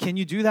 can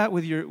you do that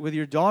with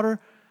your daughter?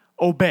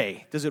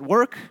 Obey. Does it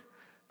work?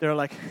 They're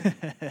like,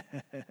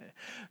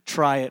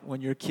 try it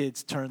when your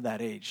kids turn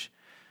that age.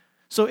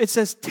 So it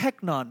says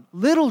teknon,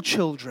 little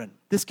children.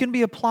 This can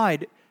be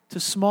applied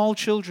to small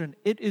children.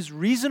 It is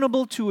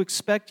reasonable to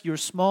expect your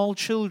small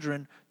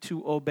children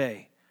to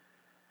obey.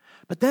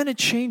 But then it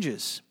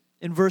changes.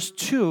 In verse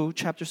 2,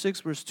 chapter 6,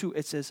 verse 2,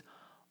 it says,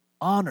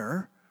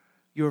 honor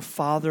your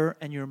father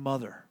and your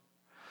mother.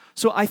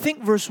 So I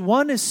think verse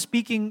 1 is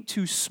speaking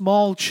to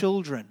small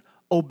children,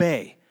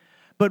 obey.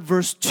 But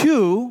verse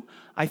 2,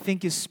 I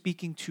think, is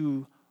speaking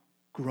to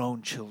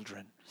grown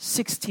children,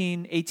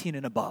 16, 18,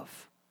 and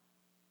above.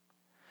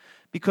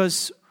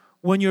 Because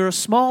when you're a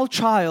small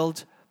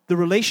child, the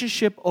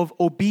relationship of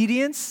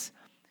obedience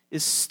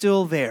is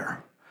still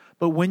there.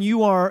 But when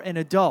you are an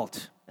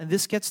adult, and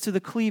this gets to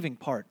the cleaving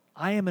part.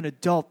 I am an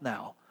adult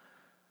now.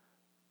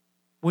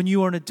 When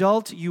you are an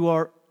adult, you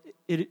are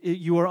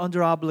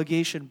under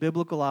obligation,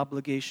 biblical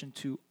obligation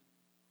to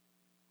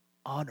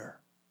honor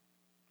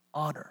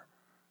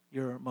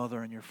your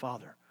mother and your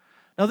father.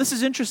 Now this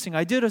is interesting.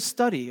 I did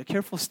a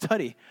careful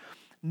study.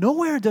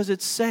 Nowhere does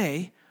it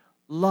say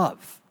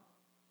love.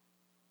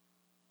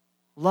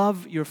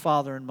 Love your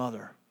father and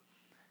mother.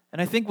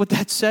 And I think what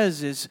that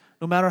says is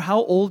no matter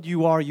how old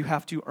you are, you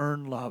have to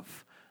earn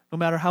love. No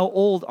matter how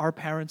old our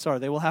parents are,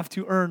 they will have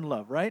to earn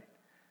love, right?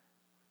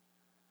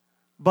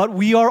 But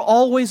we are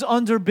always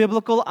under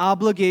biblical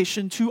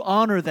obligation to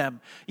honor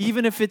them,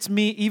 even if it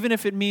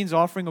means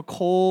offering a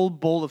cold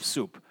bowl of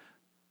soup.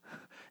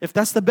 If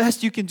that's the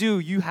best you can do,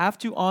 you have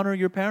to honor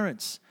your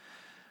parents.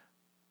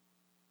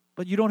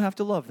 But you don't have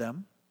to love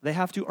them. They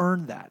have to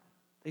earn that.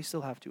 They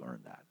still have to earn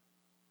that.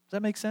 Does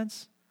that make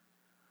sense?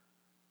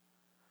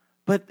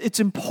 But it's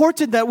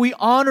important that we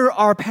honor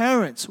our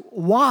parents.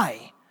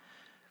 Why?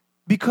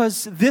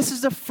 Because this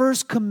is the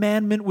first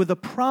commandment with a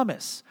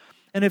promise.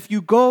 And if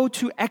you go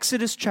to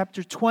Exodus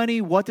chapter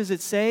 20, what does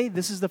it say?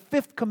 This is the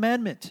 5th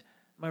commandment.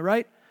 Am I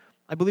right?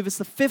 I believe it's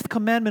the 5th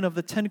commandment of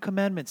the 10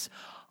 commandments.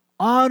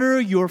 Honor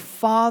your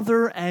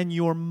father and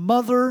your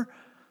mother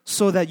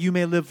so that you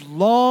may live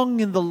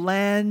long in the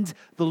land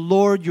the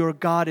Lord your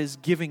God is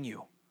giving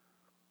you.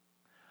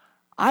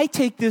 I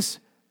take this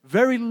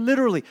very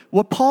literally.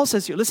 What Paul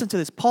says here, listen to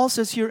this. Paul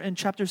says here in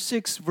chapter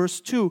 6, verse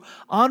 2,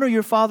 honor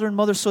your father and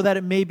mother so that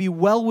it may be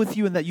well with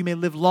you and that you may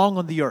live long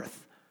on the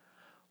earth.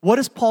 What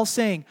is Paul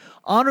saying?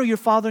 Honor your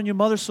father and your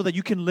mother so that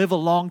you can live a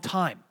long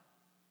time,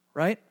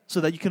 right?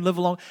 So that you can live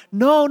a long...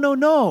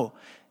 No.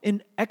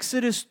 In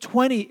Exodus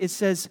 20, it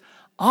says,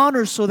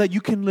 honor so that you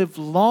can live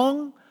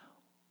long,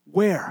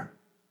 where?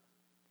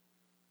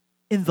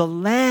 In the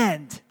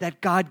land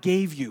that God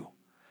gave you.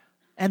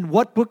 And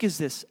what book is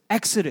this?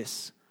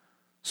 Exodus.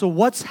 So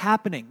what's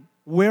happening?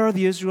 Where are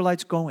the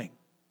Israelites going?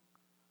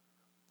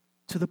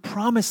 To the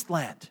promised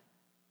land.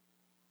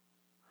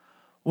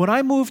 When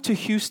I moved to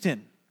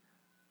Houston,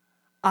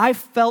 I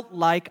felt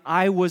like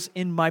I was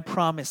in my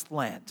promised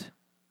land.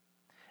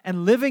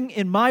 And living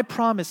in my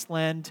promised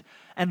land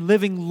and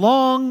living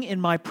long in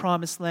my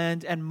promised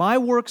land and my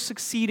work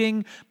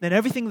succeeding and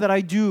everything that I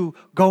do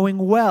going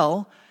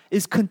well,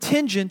 is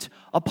contingent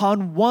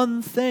upon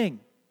one thing: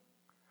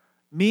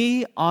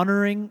 me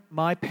honoring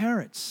my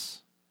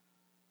parents.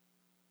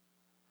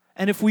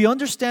 And if we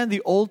understand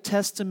the Old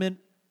Testament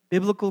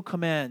biblical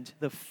command,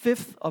 the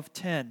 5th of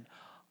 10,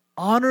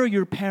 honor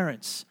your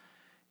parents,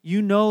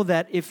 you know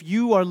that if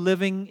you are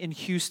living in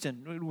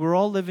Houston, we're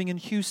all living in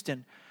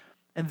Houston,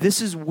 and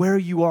this is where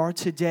you are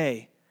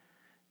today,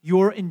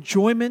 your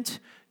enjoyment,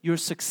 your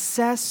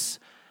success,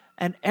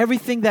 and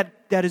everything that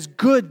is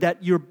good,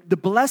 the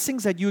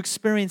blessings that you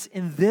experience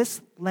in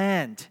this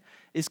land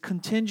is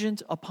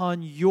contingent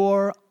upon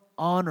your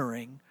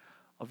honoring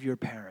of your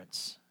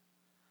parents.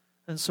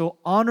 And so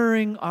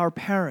honoring our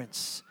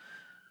parents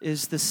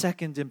is the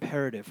second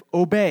imperative.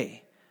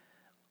 Obey,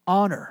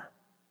 honor.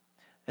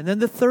 And then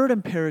the third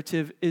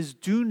imperative is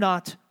do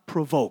not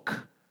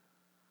provoke.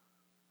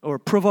 Or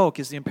provoke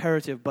is the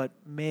imperative, but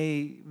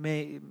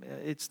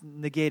it's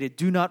negated.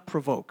 Do not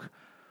provoke.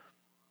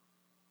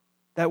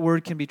 That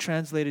word can be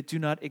translated, do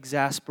not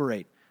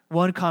exasperate.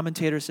 One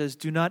commentator says,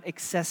 do not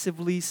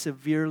excessively,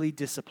 severely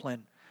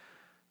discipline.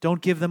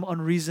 Don't give them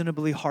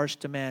unreasonably harsh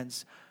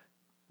demands.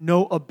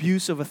 No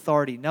abuse of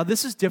authority. Now,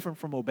 this is different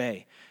from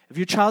obey. If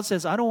your child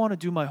says, I don't want to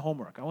do my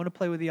homework, I want to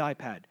play with the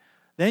iPad,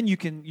 then you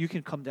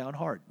can come down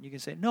hard. You can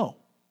say, no,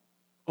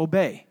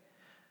 obey.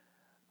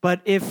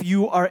 But if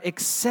you are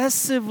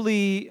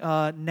excessively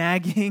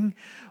nagging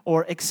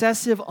or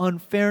excessive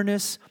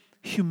unfairness,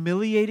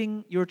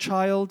 humiliating your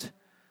child,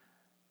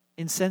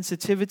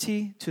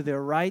 insensitivity to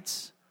their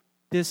rights,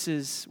 this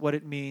is what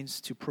it means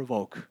to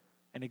provoke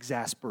and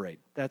exasperate.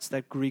 That's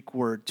that Greek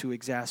word, to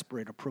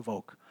exasperate or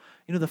provoke.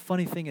 You know, the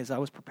funny thing is, I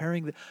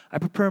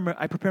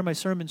prepare my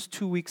sermons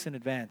 2 weeks in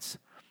advance.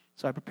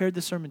 So I prepared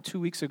the sermon 2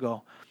 weeks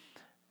ago,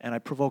 and I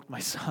provoked my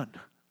son.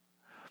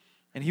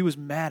 And he was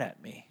mad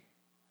at me.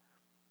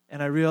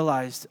 And I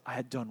realized I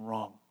had done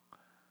wrong.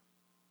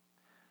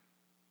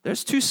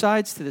 There's two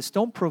sides to this.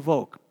 Don't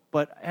provoke.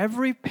 But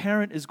every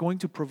parent is going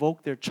to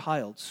provoke their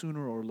child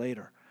sooner or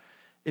later.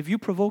 If you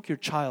provoke your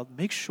child,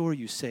 make sure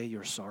you say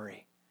you're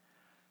sorry.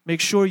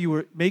 Make sure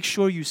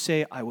you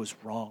say I was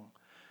wrong.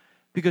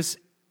 Because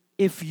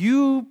if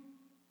you,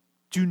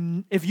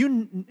 and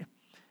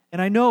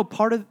I know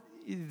part of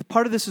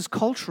this is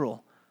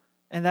cultural,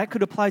 and that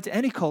could apply to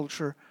any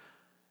culture.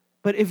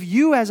 But if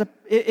you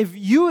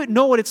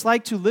know what it's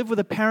like to live with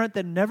a parent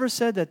that never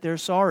said that they're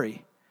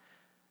sorry,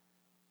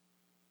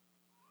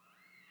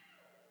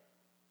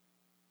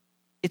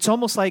 it's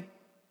almost like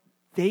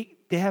they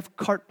have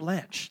carte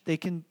blanche. They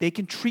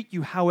can treat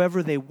you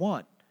however they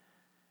want,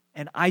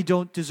 and I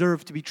don't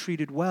deserve to be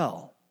treated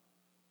well.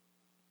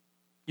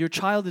 Your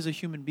child is a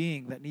human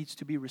being that needs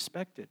to be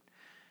respected.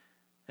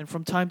 And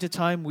from time to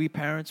time, we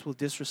parents will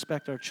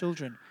disrespect our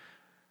children.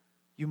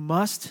 You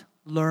must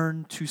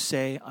learn to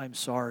say, I'm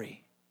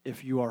sorry,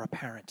 if you are a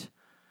parent.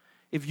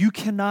 If you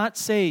cannot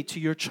say to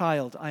your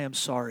child, I am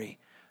sorry,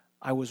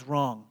 I was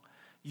wrong,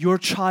 your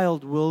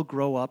child will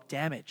grow up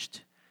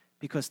damaged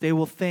because they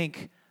will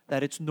think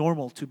that it's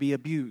normal to be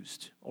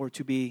abused or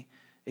to be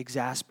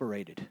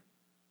exasperated.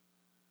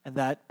 And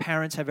that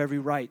parents have every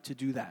right to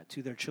do that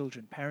to their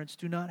children. Parents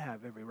do not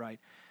have every right.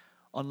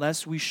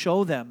 Unless we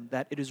show them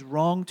that it is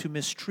wrong to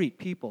mistreat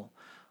people.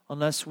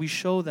 Unless we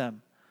show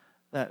them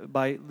that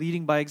by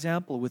leading by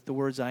example with the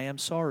words, I am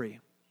sorry,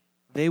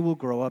 they will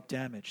grow up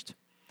damaged.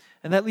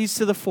 And that leads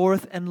to the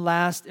fourth and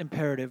last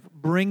imperative.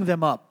 Bring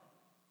them up.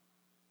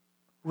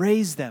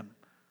 Raise them.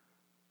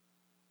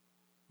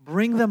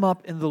 Bring them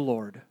up in the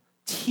Lord.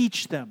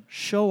 Teach them.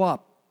 Show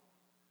up.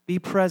 Be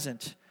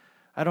present.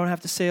 I don't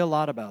have to say a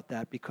lot about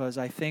that because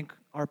I think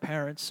our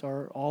parents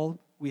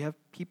we have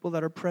people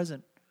that are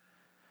present.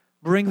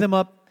 Bring them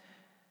up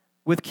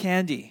with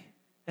candy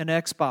and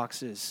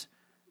Xboxes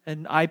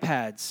and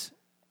iPads,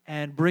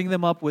 and bring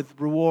them up with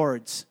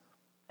rewards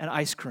and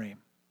ice cream.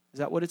 Is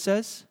that what it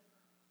says?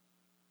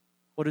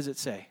 What does it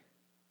say?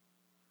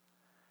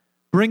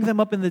 Bring them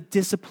up in the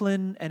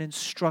discipline and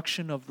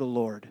instruction of the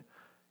Lord.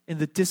 In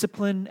the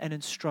discipline and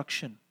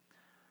instruction.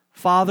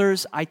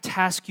 Fathers, I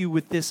task you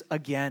with this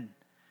again.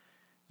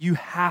 You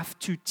have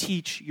to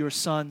teach your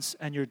sons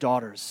and your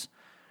daughters.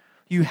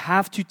 You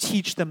have to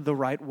teach them the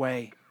right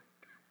way.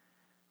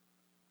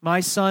 My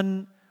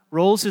son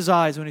rolls his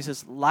eyes when he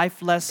says,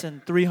 Life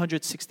Lesson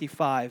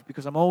 365,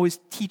 because I'm always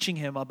teaching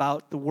him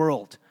about the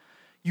world.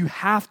 You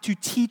have to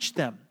teach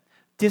them.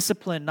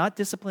 Discipline, not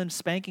discipline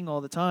spanking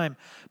all the time,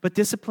 but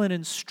discipline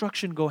and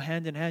instruction go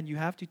hand in hand. You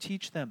have to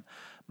teach them.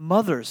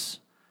 Mothers,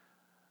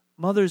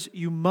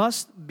 you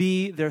must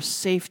be their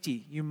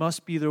safety. You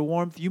must be their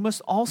warmth. You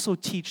must also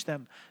teach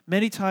them.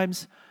 Many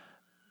times,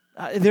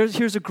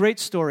 here's a great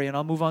story, and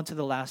I'll move on to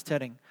the last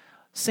heading.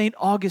 St.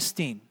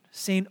 Augustine,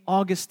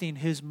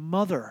 his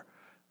mother,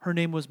 her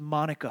name was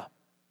Monica.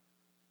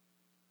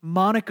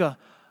 Monica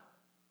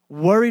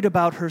worried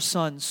about her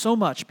son so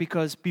much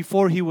because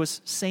before he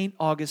was St.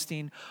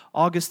 Augustine,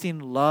 Augustine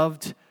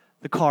loved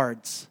the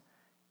cards.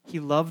 He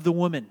loved the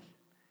women.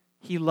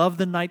 He loved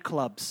the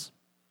nightclubs.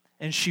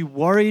 And she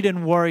worried,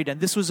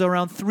 and this was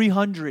around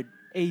 300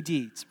 AD.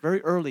 It's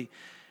very early.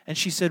 And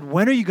she said,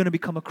 when are you going to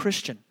become a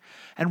Christian?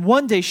 And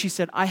one day she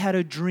said, I had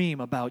a dream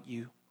about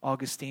you,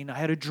 Augustine. I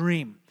had a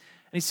dream.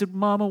 And he said,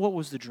 Mama, what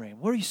was the dream?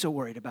 What are you so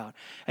worried about?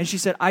 And she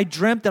said, I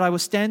dreamt that I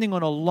was standing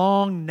on a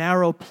long,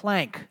 narrow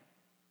plank.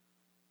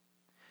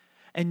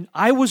 And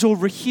I was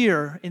over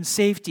here in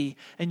safety,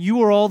 and you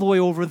were all the way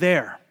over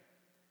there.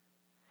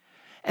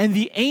 And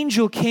the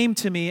angel came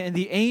to me, and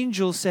the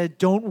angel said,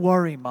 don't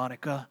worry,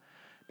 Monica,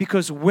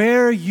 because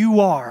where you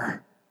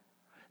are,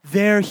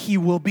 there he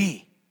will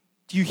be.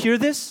 Do you hear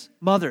this?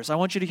 Mothers, I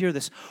want you to hear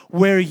this.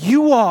 Where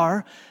you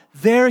are,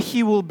 there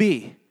he will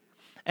be.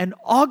 And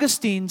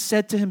Augustine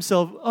said to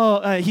himself,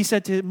 he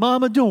said to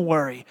Mama, don't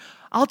worry.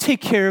 I'll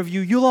take care of you.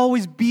 You'll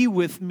always be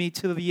with me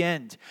to the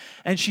end.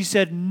 And she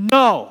said,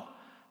 no,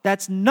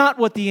 that's not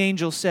what the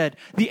angel said.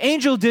 The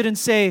angel didn't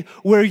say,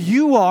 where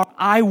you are,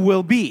 I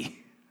will be.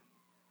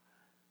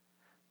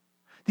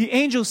 The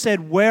angel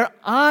said, where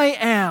I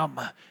am,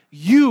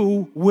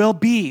 you will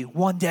be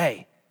one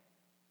day.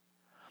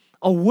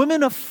 A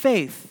woman of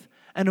faith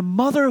and a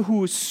mother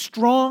who is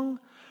strong,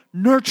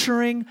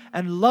 nurturing,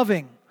 and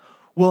loving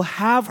will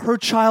have her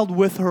child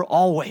with her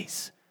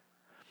always.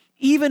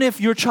 Even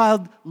if your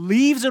child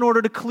leaves in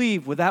order to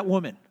cleave with that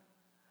woman,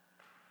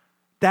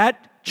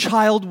 that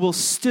child will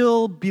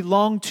still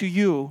belong to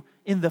you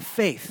in the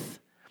faith,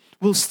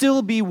 will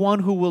still be one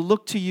who will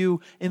look to you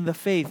in the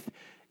faith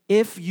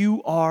if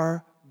you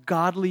are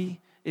godly,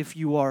 if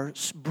you are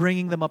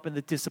bringing them up in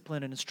the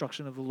discipline and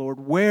instruction of the Lord.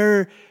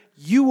 Where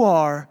you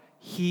are,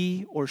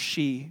 he or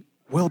she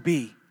will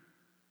be.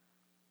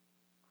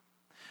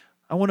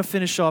 I want to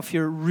finish off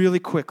here really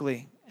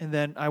quickly, and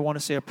then I want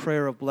to say a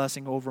prayer of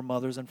blessing over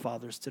mothers and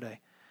fathers today.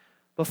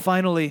 But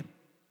finally,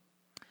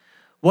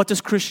 what does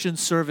Christian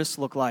service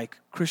look like?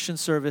 Christian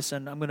service,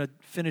 and I'm going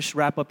to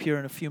wrap up here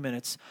in a few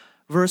minutes.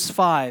 Verse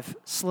 5,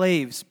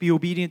 slaves, be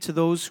obedient to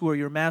those who are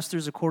your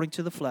masters according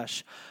to the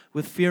flesh,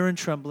 with fear and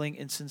trembling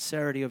in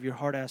sincerity of your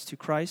heart as to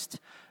Christ,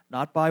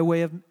 not by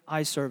way of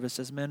eye service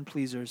as men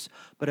pleasers,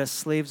 but as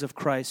slaves of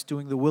Christ,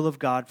 doing the will of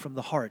God from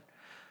the heart.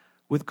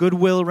 With good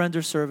will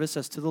render service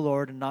as to the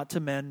Lord and not to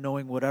men,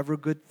 knowing whatever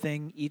good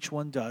thing each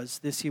one does,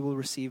 this he will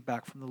receive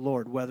back from the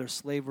Lord, whether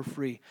slave or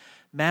free.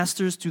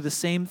 Masters, do the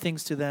same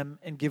things to them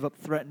and give up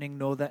threatening,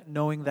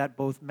 knowing that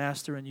both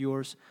master and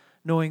yours,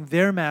 knowing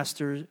their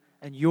master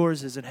and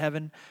yours is in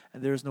heaven,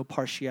 and there is no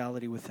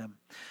partiality with him.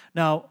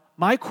 Now,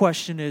 my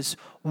question is,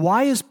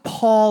 why is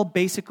Paul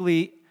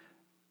basically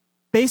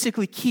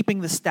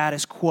keeping the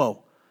status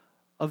quo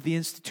of the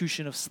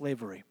institution of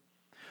slavery?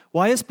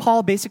 Why is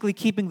Paul basically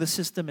keeping the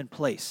system in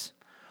place?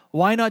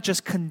 Why not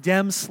just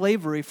condemn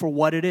slavery for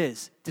what it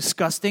is?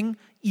 Disgusting,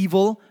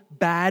 evil,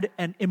 bad,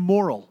 and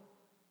immoral.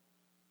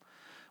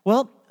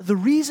 Well, the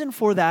reason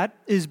for that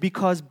is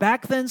because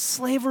back then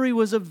slavery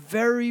was a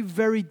very,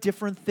 very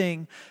different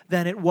thing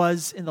than it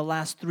was in the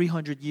last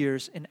 300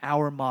 years in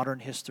our modern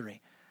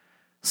history.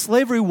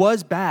 Slavery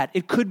was bad.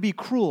 It could be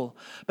cruel.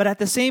 But at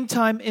the same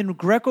time, in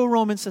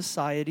Greco-Roman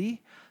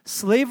society,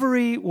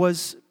 slavery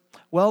was,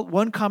 well,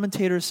 one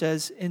commentator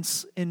says,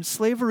 in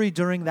slavery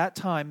during that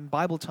time,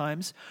 Bible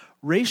times,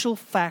 racial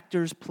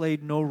factors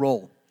played no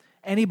role.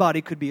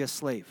 Anybody could be a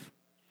slave,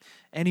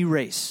 any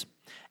race.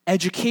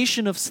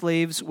 Education of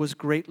slaves was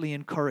greatly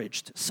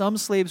encouraged. Some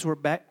slaves were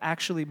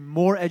actually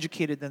more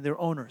educated than their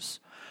owners.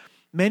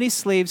 Many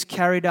slaves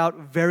carried out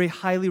very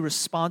highly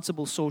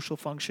responsible social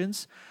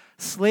functions.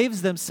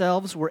 Slaves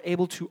themselves were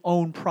able to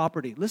own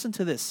property. Listen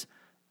to this.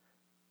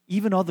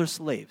 Even other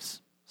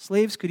slaves.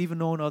 Slaves could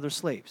even own other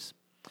slaves.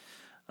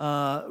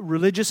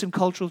 Religious and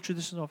cultural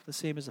traditions are the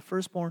same as the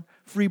firstborn,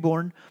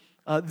 freeborn.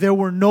 There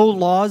were no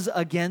laws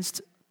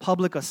against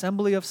public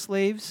assembly of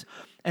slaves.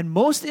 And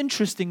most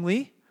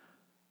interestingly,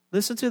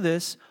 listen to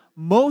this,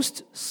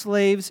 most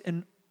slaves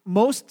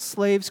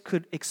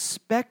could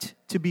expect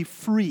to be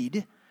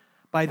freed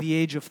by the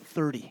age of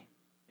 30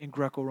 in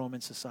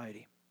Greco-Roman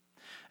society.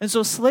 And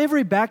so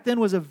slavery back then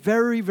was a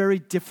very, very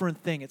different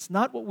thing. It's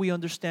not what we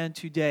understand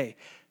today.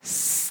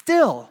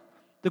 Still,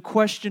 the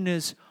question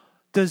is,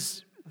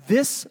 does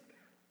this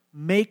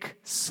make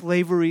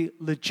slavery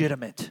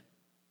legitimate?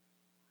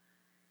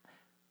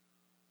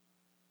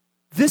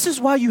 This is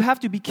why you have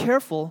to be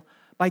careful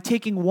by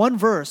taking one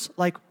verse,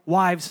 like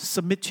wives,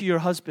 submit to your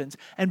husbands,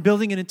 and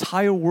building an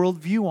entire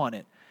worldview on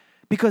it.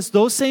 Because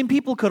those same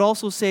people could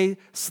also say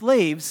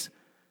slaves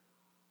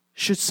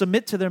should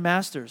submit to their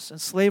masters and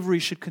slavery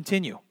should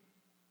continue.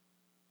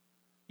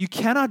 You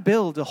cannot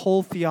build a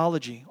whole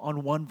theology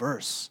on one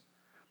verse.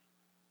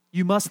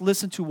 You must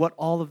listen to what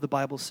all of the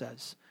Bible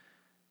says.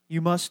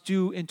 You must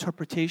do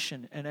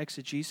interpretation and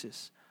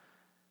exegesis.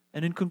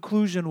 And in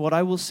conclusion, what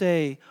I will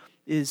say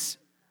is,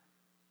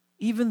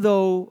 even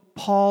though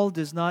Paul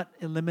does not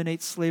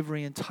eliminate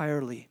slavery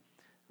entirely,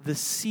 the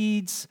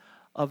seeds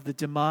of the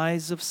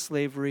demise of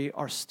slavery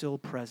are still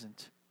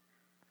present.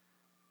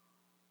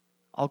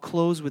 I'll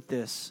close with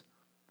this.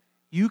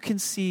 You can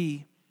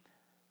see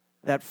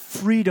that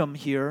freedom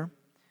here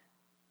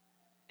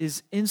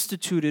is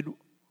instituted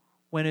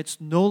when it's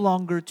no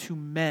longer to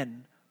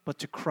men, but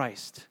to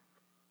Christ.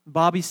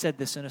 Bobby said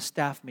this in a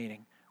staff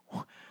meeting.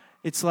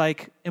 It's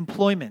like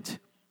employment.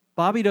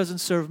 Bobby doesn't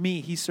serve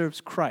me, he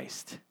serves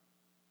Christ.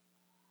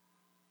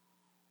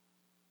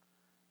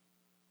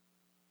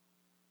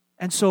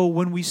 And so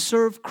when we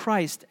serve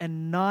Christ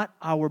and not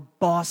our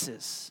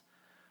bosses,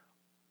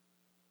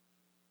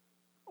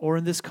 or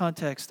in this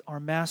context, our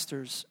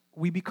masters,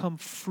 we become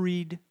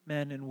freed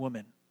men and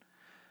women.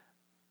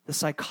 The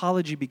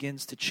psychology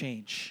begins to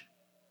change.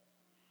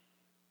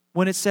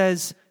 When it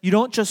says, you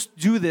don't just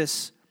do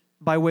this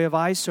by way of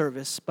eye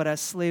service, but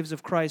as slaves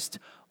of Christ,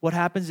 what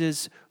happens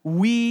is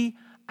we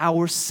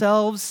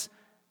ourselves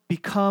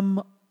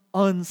become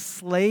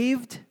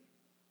unslaved,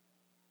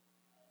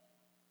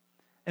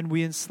 and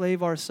we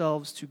enslave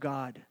ourselves to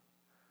God.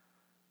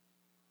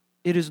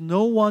 It is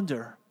no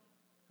wonder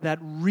that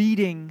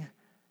reading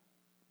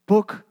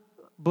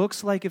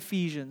books like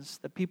Ephesians,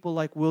 that people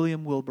like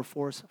William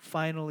Wilberforce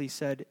finally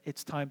said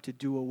it's time to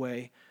do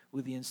away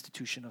with the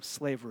institution of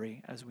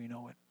slavery as we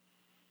know it.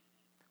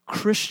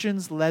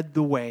 Christians led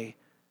the way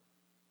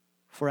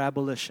for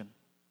abolition.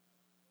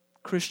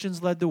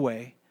 Christians led the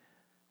way.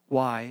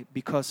 Why?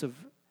 Because of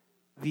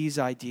these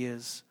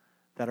ideas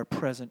that are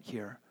present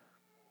here.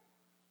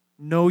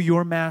 Know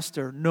your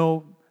master.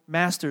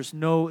 Masters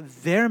know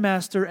their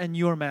master and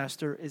your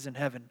master is in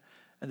heaven.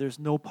 And there's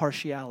no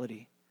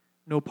partiality.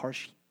 No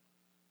partiality.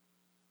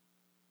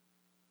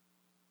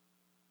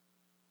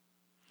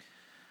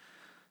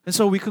 And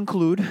so we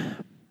conclude,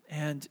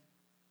 and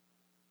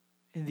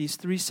in these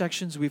 3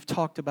 sections we've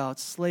talked about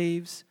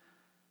slaves,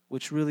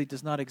 which really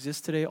does not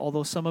exist today,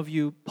 although some of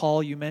you,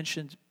 Paul, you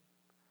mentioned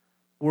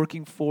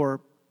working for,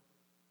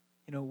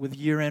 with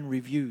year-end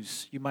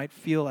reviews. You might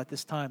feel at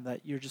this time that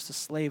you're just a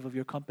slave of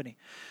your company.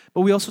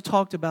 But we also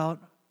talked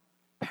about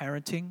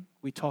parenting.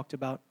 We talked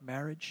about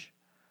marriage.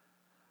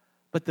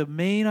 But the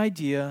main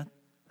idea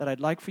that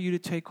I'd like for you to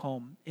take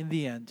home in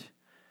the end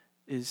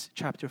is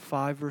chapter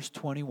 5, verse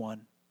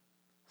 21.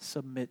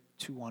 Submit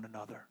to one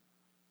another.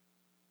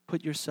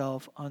 Put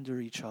yourself under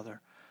each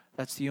other.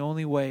 That's the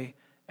only way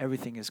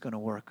everything is going to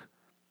work.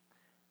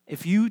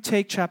 If you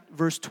take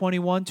verse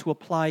 21 to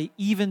apply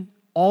even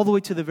all the way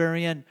to the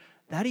very end,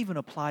 that even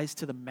applies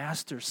to the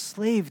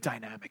master-slave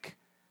dynamic.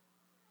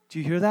 Do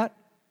you hear that?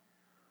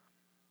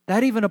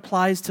 That even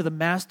applies to the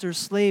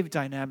master-slave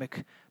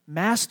dynamic.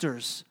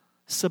 Masters,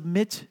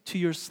 submit to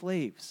your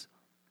slaves.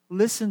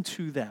 Listen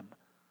to them.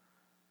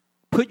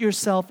 Put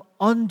yourself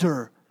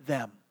under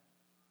them.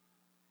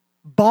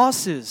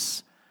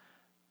 Bosses,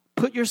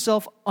 put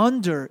yourself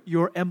under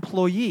your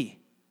employee.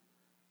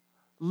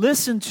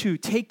 Listen to,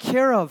 take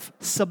care of,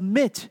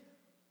 submit,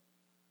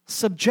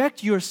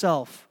 subject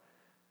yourself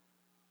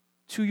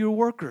to your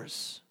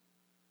workers.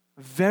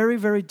 Very,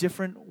 very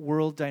different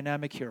world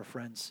dynamic here,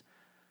 friends.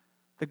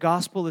 The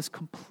gospel is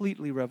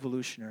completely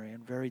revolutionary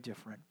and very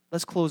different.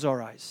 Let's close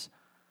our eyes.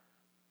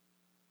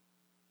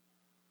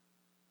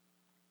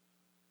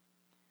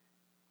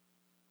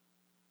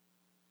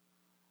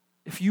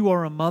 If you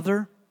are a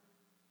mother,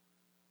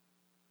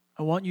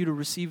 I want you to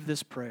receive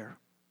this prayer.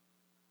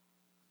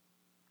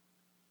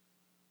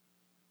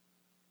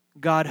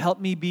 God, help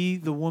me be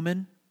the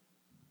woman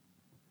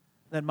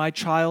that my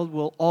child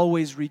will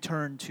always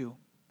return to.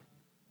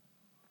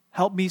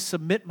 Help me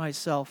submit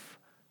myself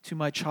to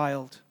my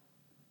child.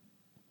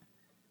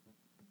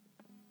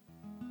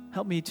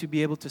 Help me to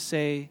be able to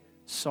say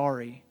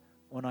sorry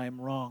when I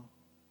am wrong.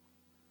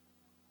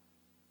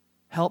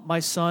 Help my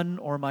son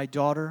or my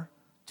daughter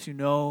to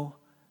know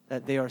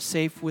that they are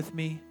safe with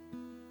me.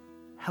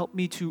 Help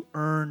me to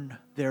earn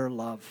their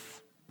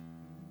love.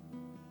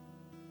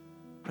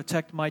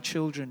 Protect my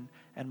children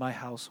and my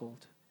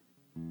household.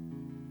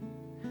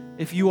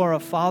 If you are a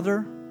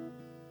father,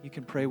 you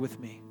can pray with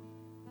me.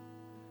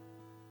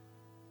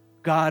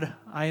 God,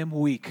 I am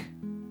weak,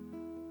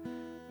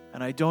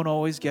 and I don't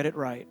always get it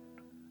right.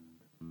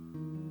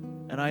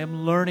 And I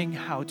am learning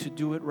how to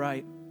do it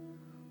right.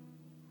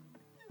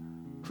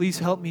 Please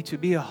help me to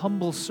be a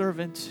humble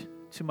servant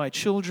to my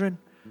children,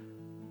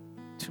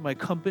 to my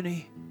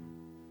company,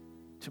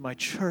 to my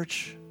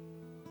church,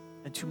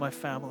 and to my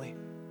family.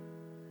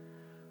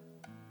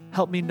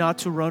 Help me not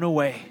to run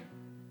away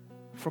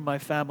from my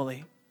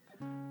family,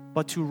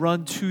 but to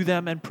run to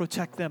them and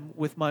protect them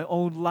with my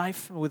own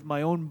life and with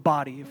my own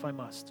body if I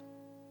must.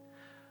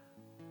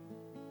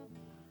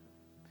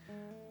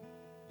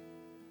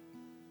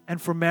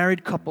 And for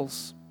married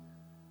couples,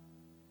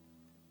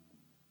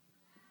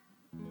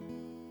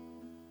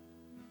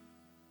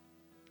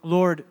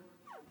 Lord,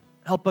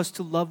 help us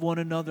to love one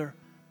another,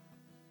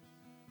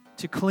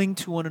 to cling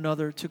to one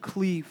another, to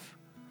cleave.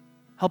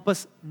 Help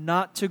us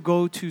not to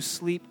go to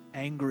sleep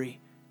angry.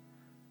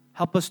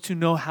 Help us to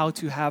know how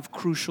to have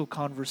crucial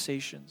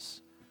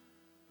conversations.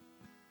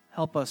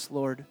 Help us,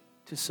 Lord,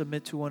 to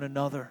submit to one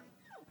another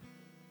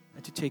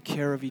and to take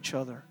care of each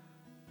other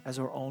as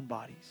our own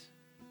bodies.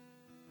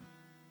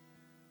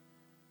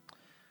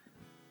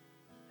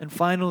 And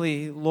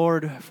finally,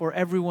 Lord, for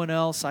everyone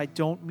else, I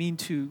don't mean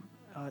to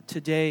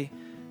today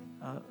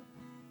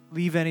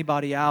leave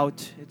anybody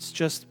out. It's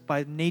just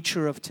by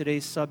nature of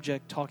today's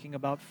subject, talking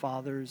about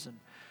fathers and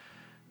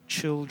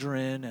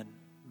children and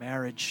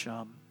marriage.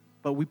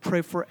 but we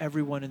pray for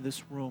everyone in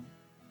this room.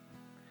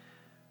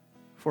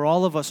 For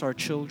all of us are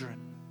children.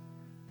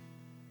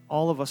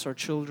 All of us are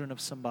children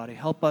of somebody.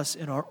 Help us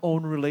in our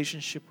own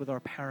relationship with our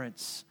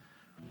parents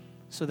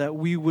so that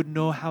we would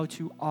know how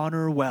to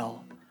honor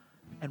well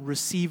and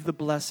receive the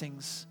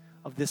blessings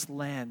of this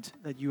land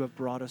that you have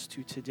brought us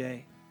to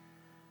today.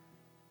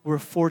 We're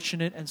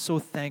fortunate and so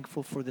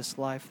thankful for this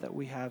life that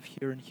we have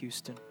here in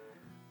Houston.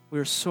 We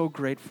are so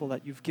grateful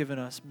that you've given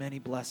us many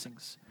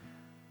blessings.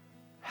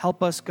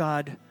 Help us,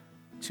 God,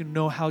 to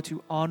know how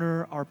to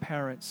honor our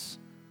parents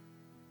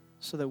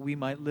so that we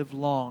might live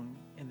long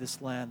in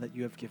this land that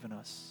you have given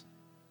us.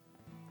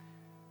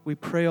 We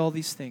pray all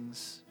these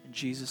things in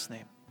Jesus'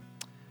 name.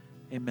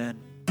 Amen.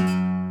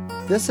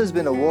 This has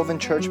been a Woven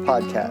Church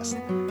podcast.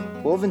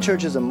 Woven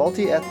Church is a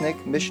multi-ethnic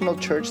missional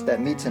church that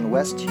meets in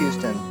West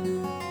Houston.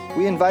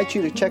 We invite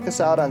you to check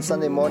us out on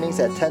Sunday mornings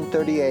at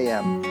 10:30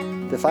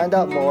 a.m. To find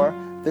out more,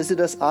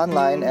 visit us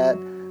online at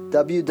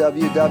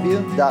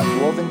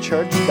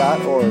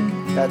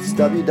www.wovenchurch.org. That's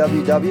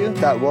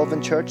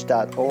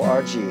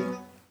www.wovenchurch.org.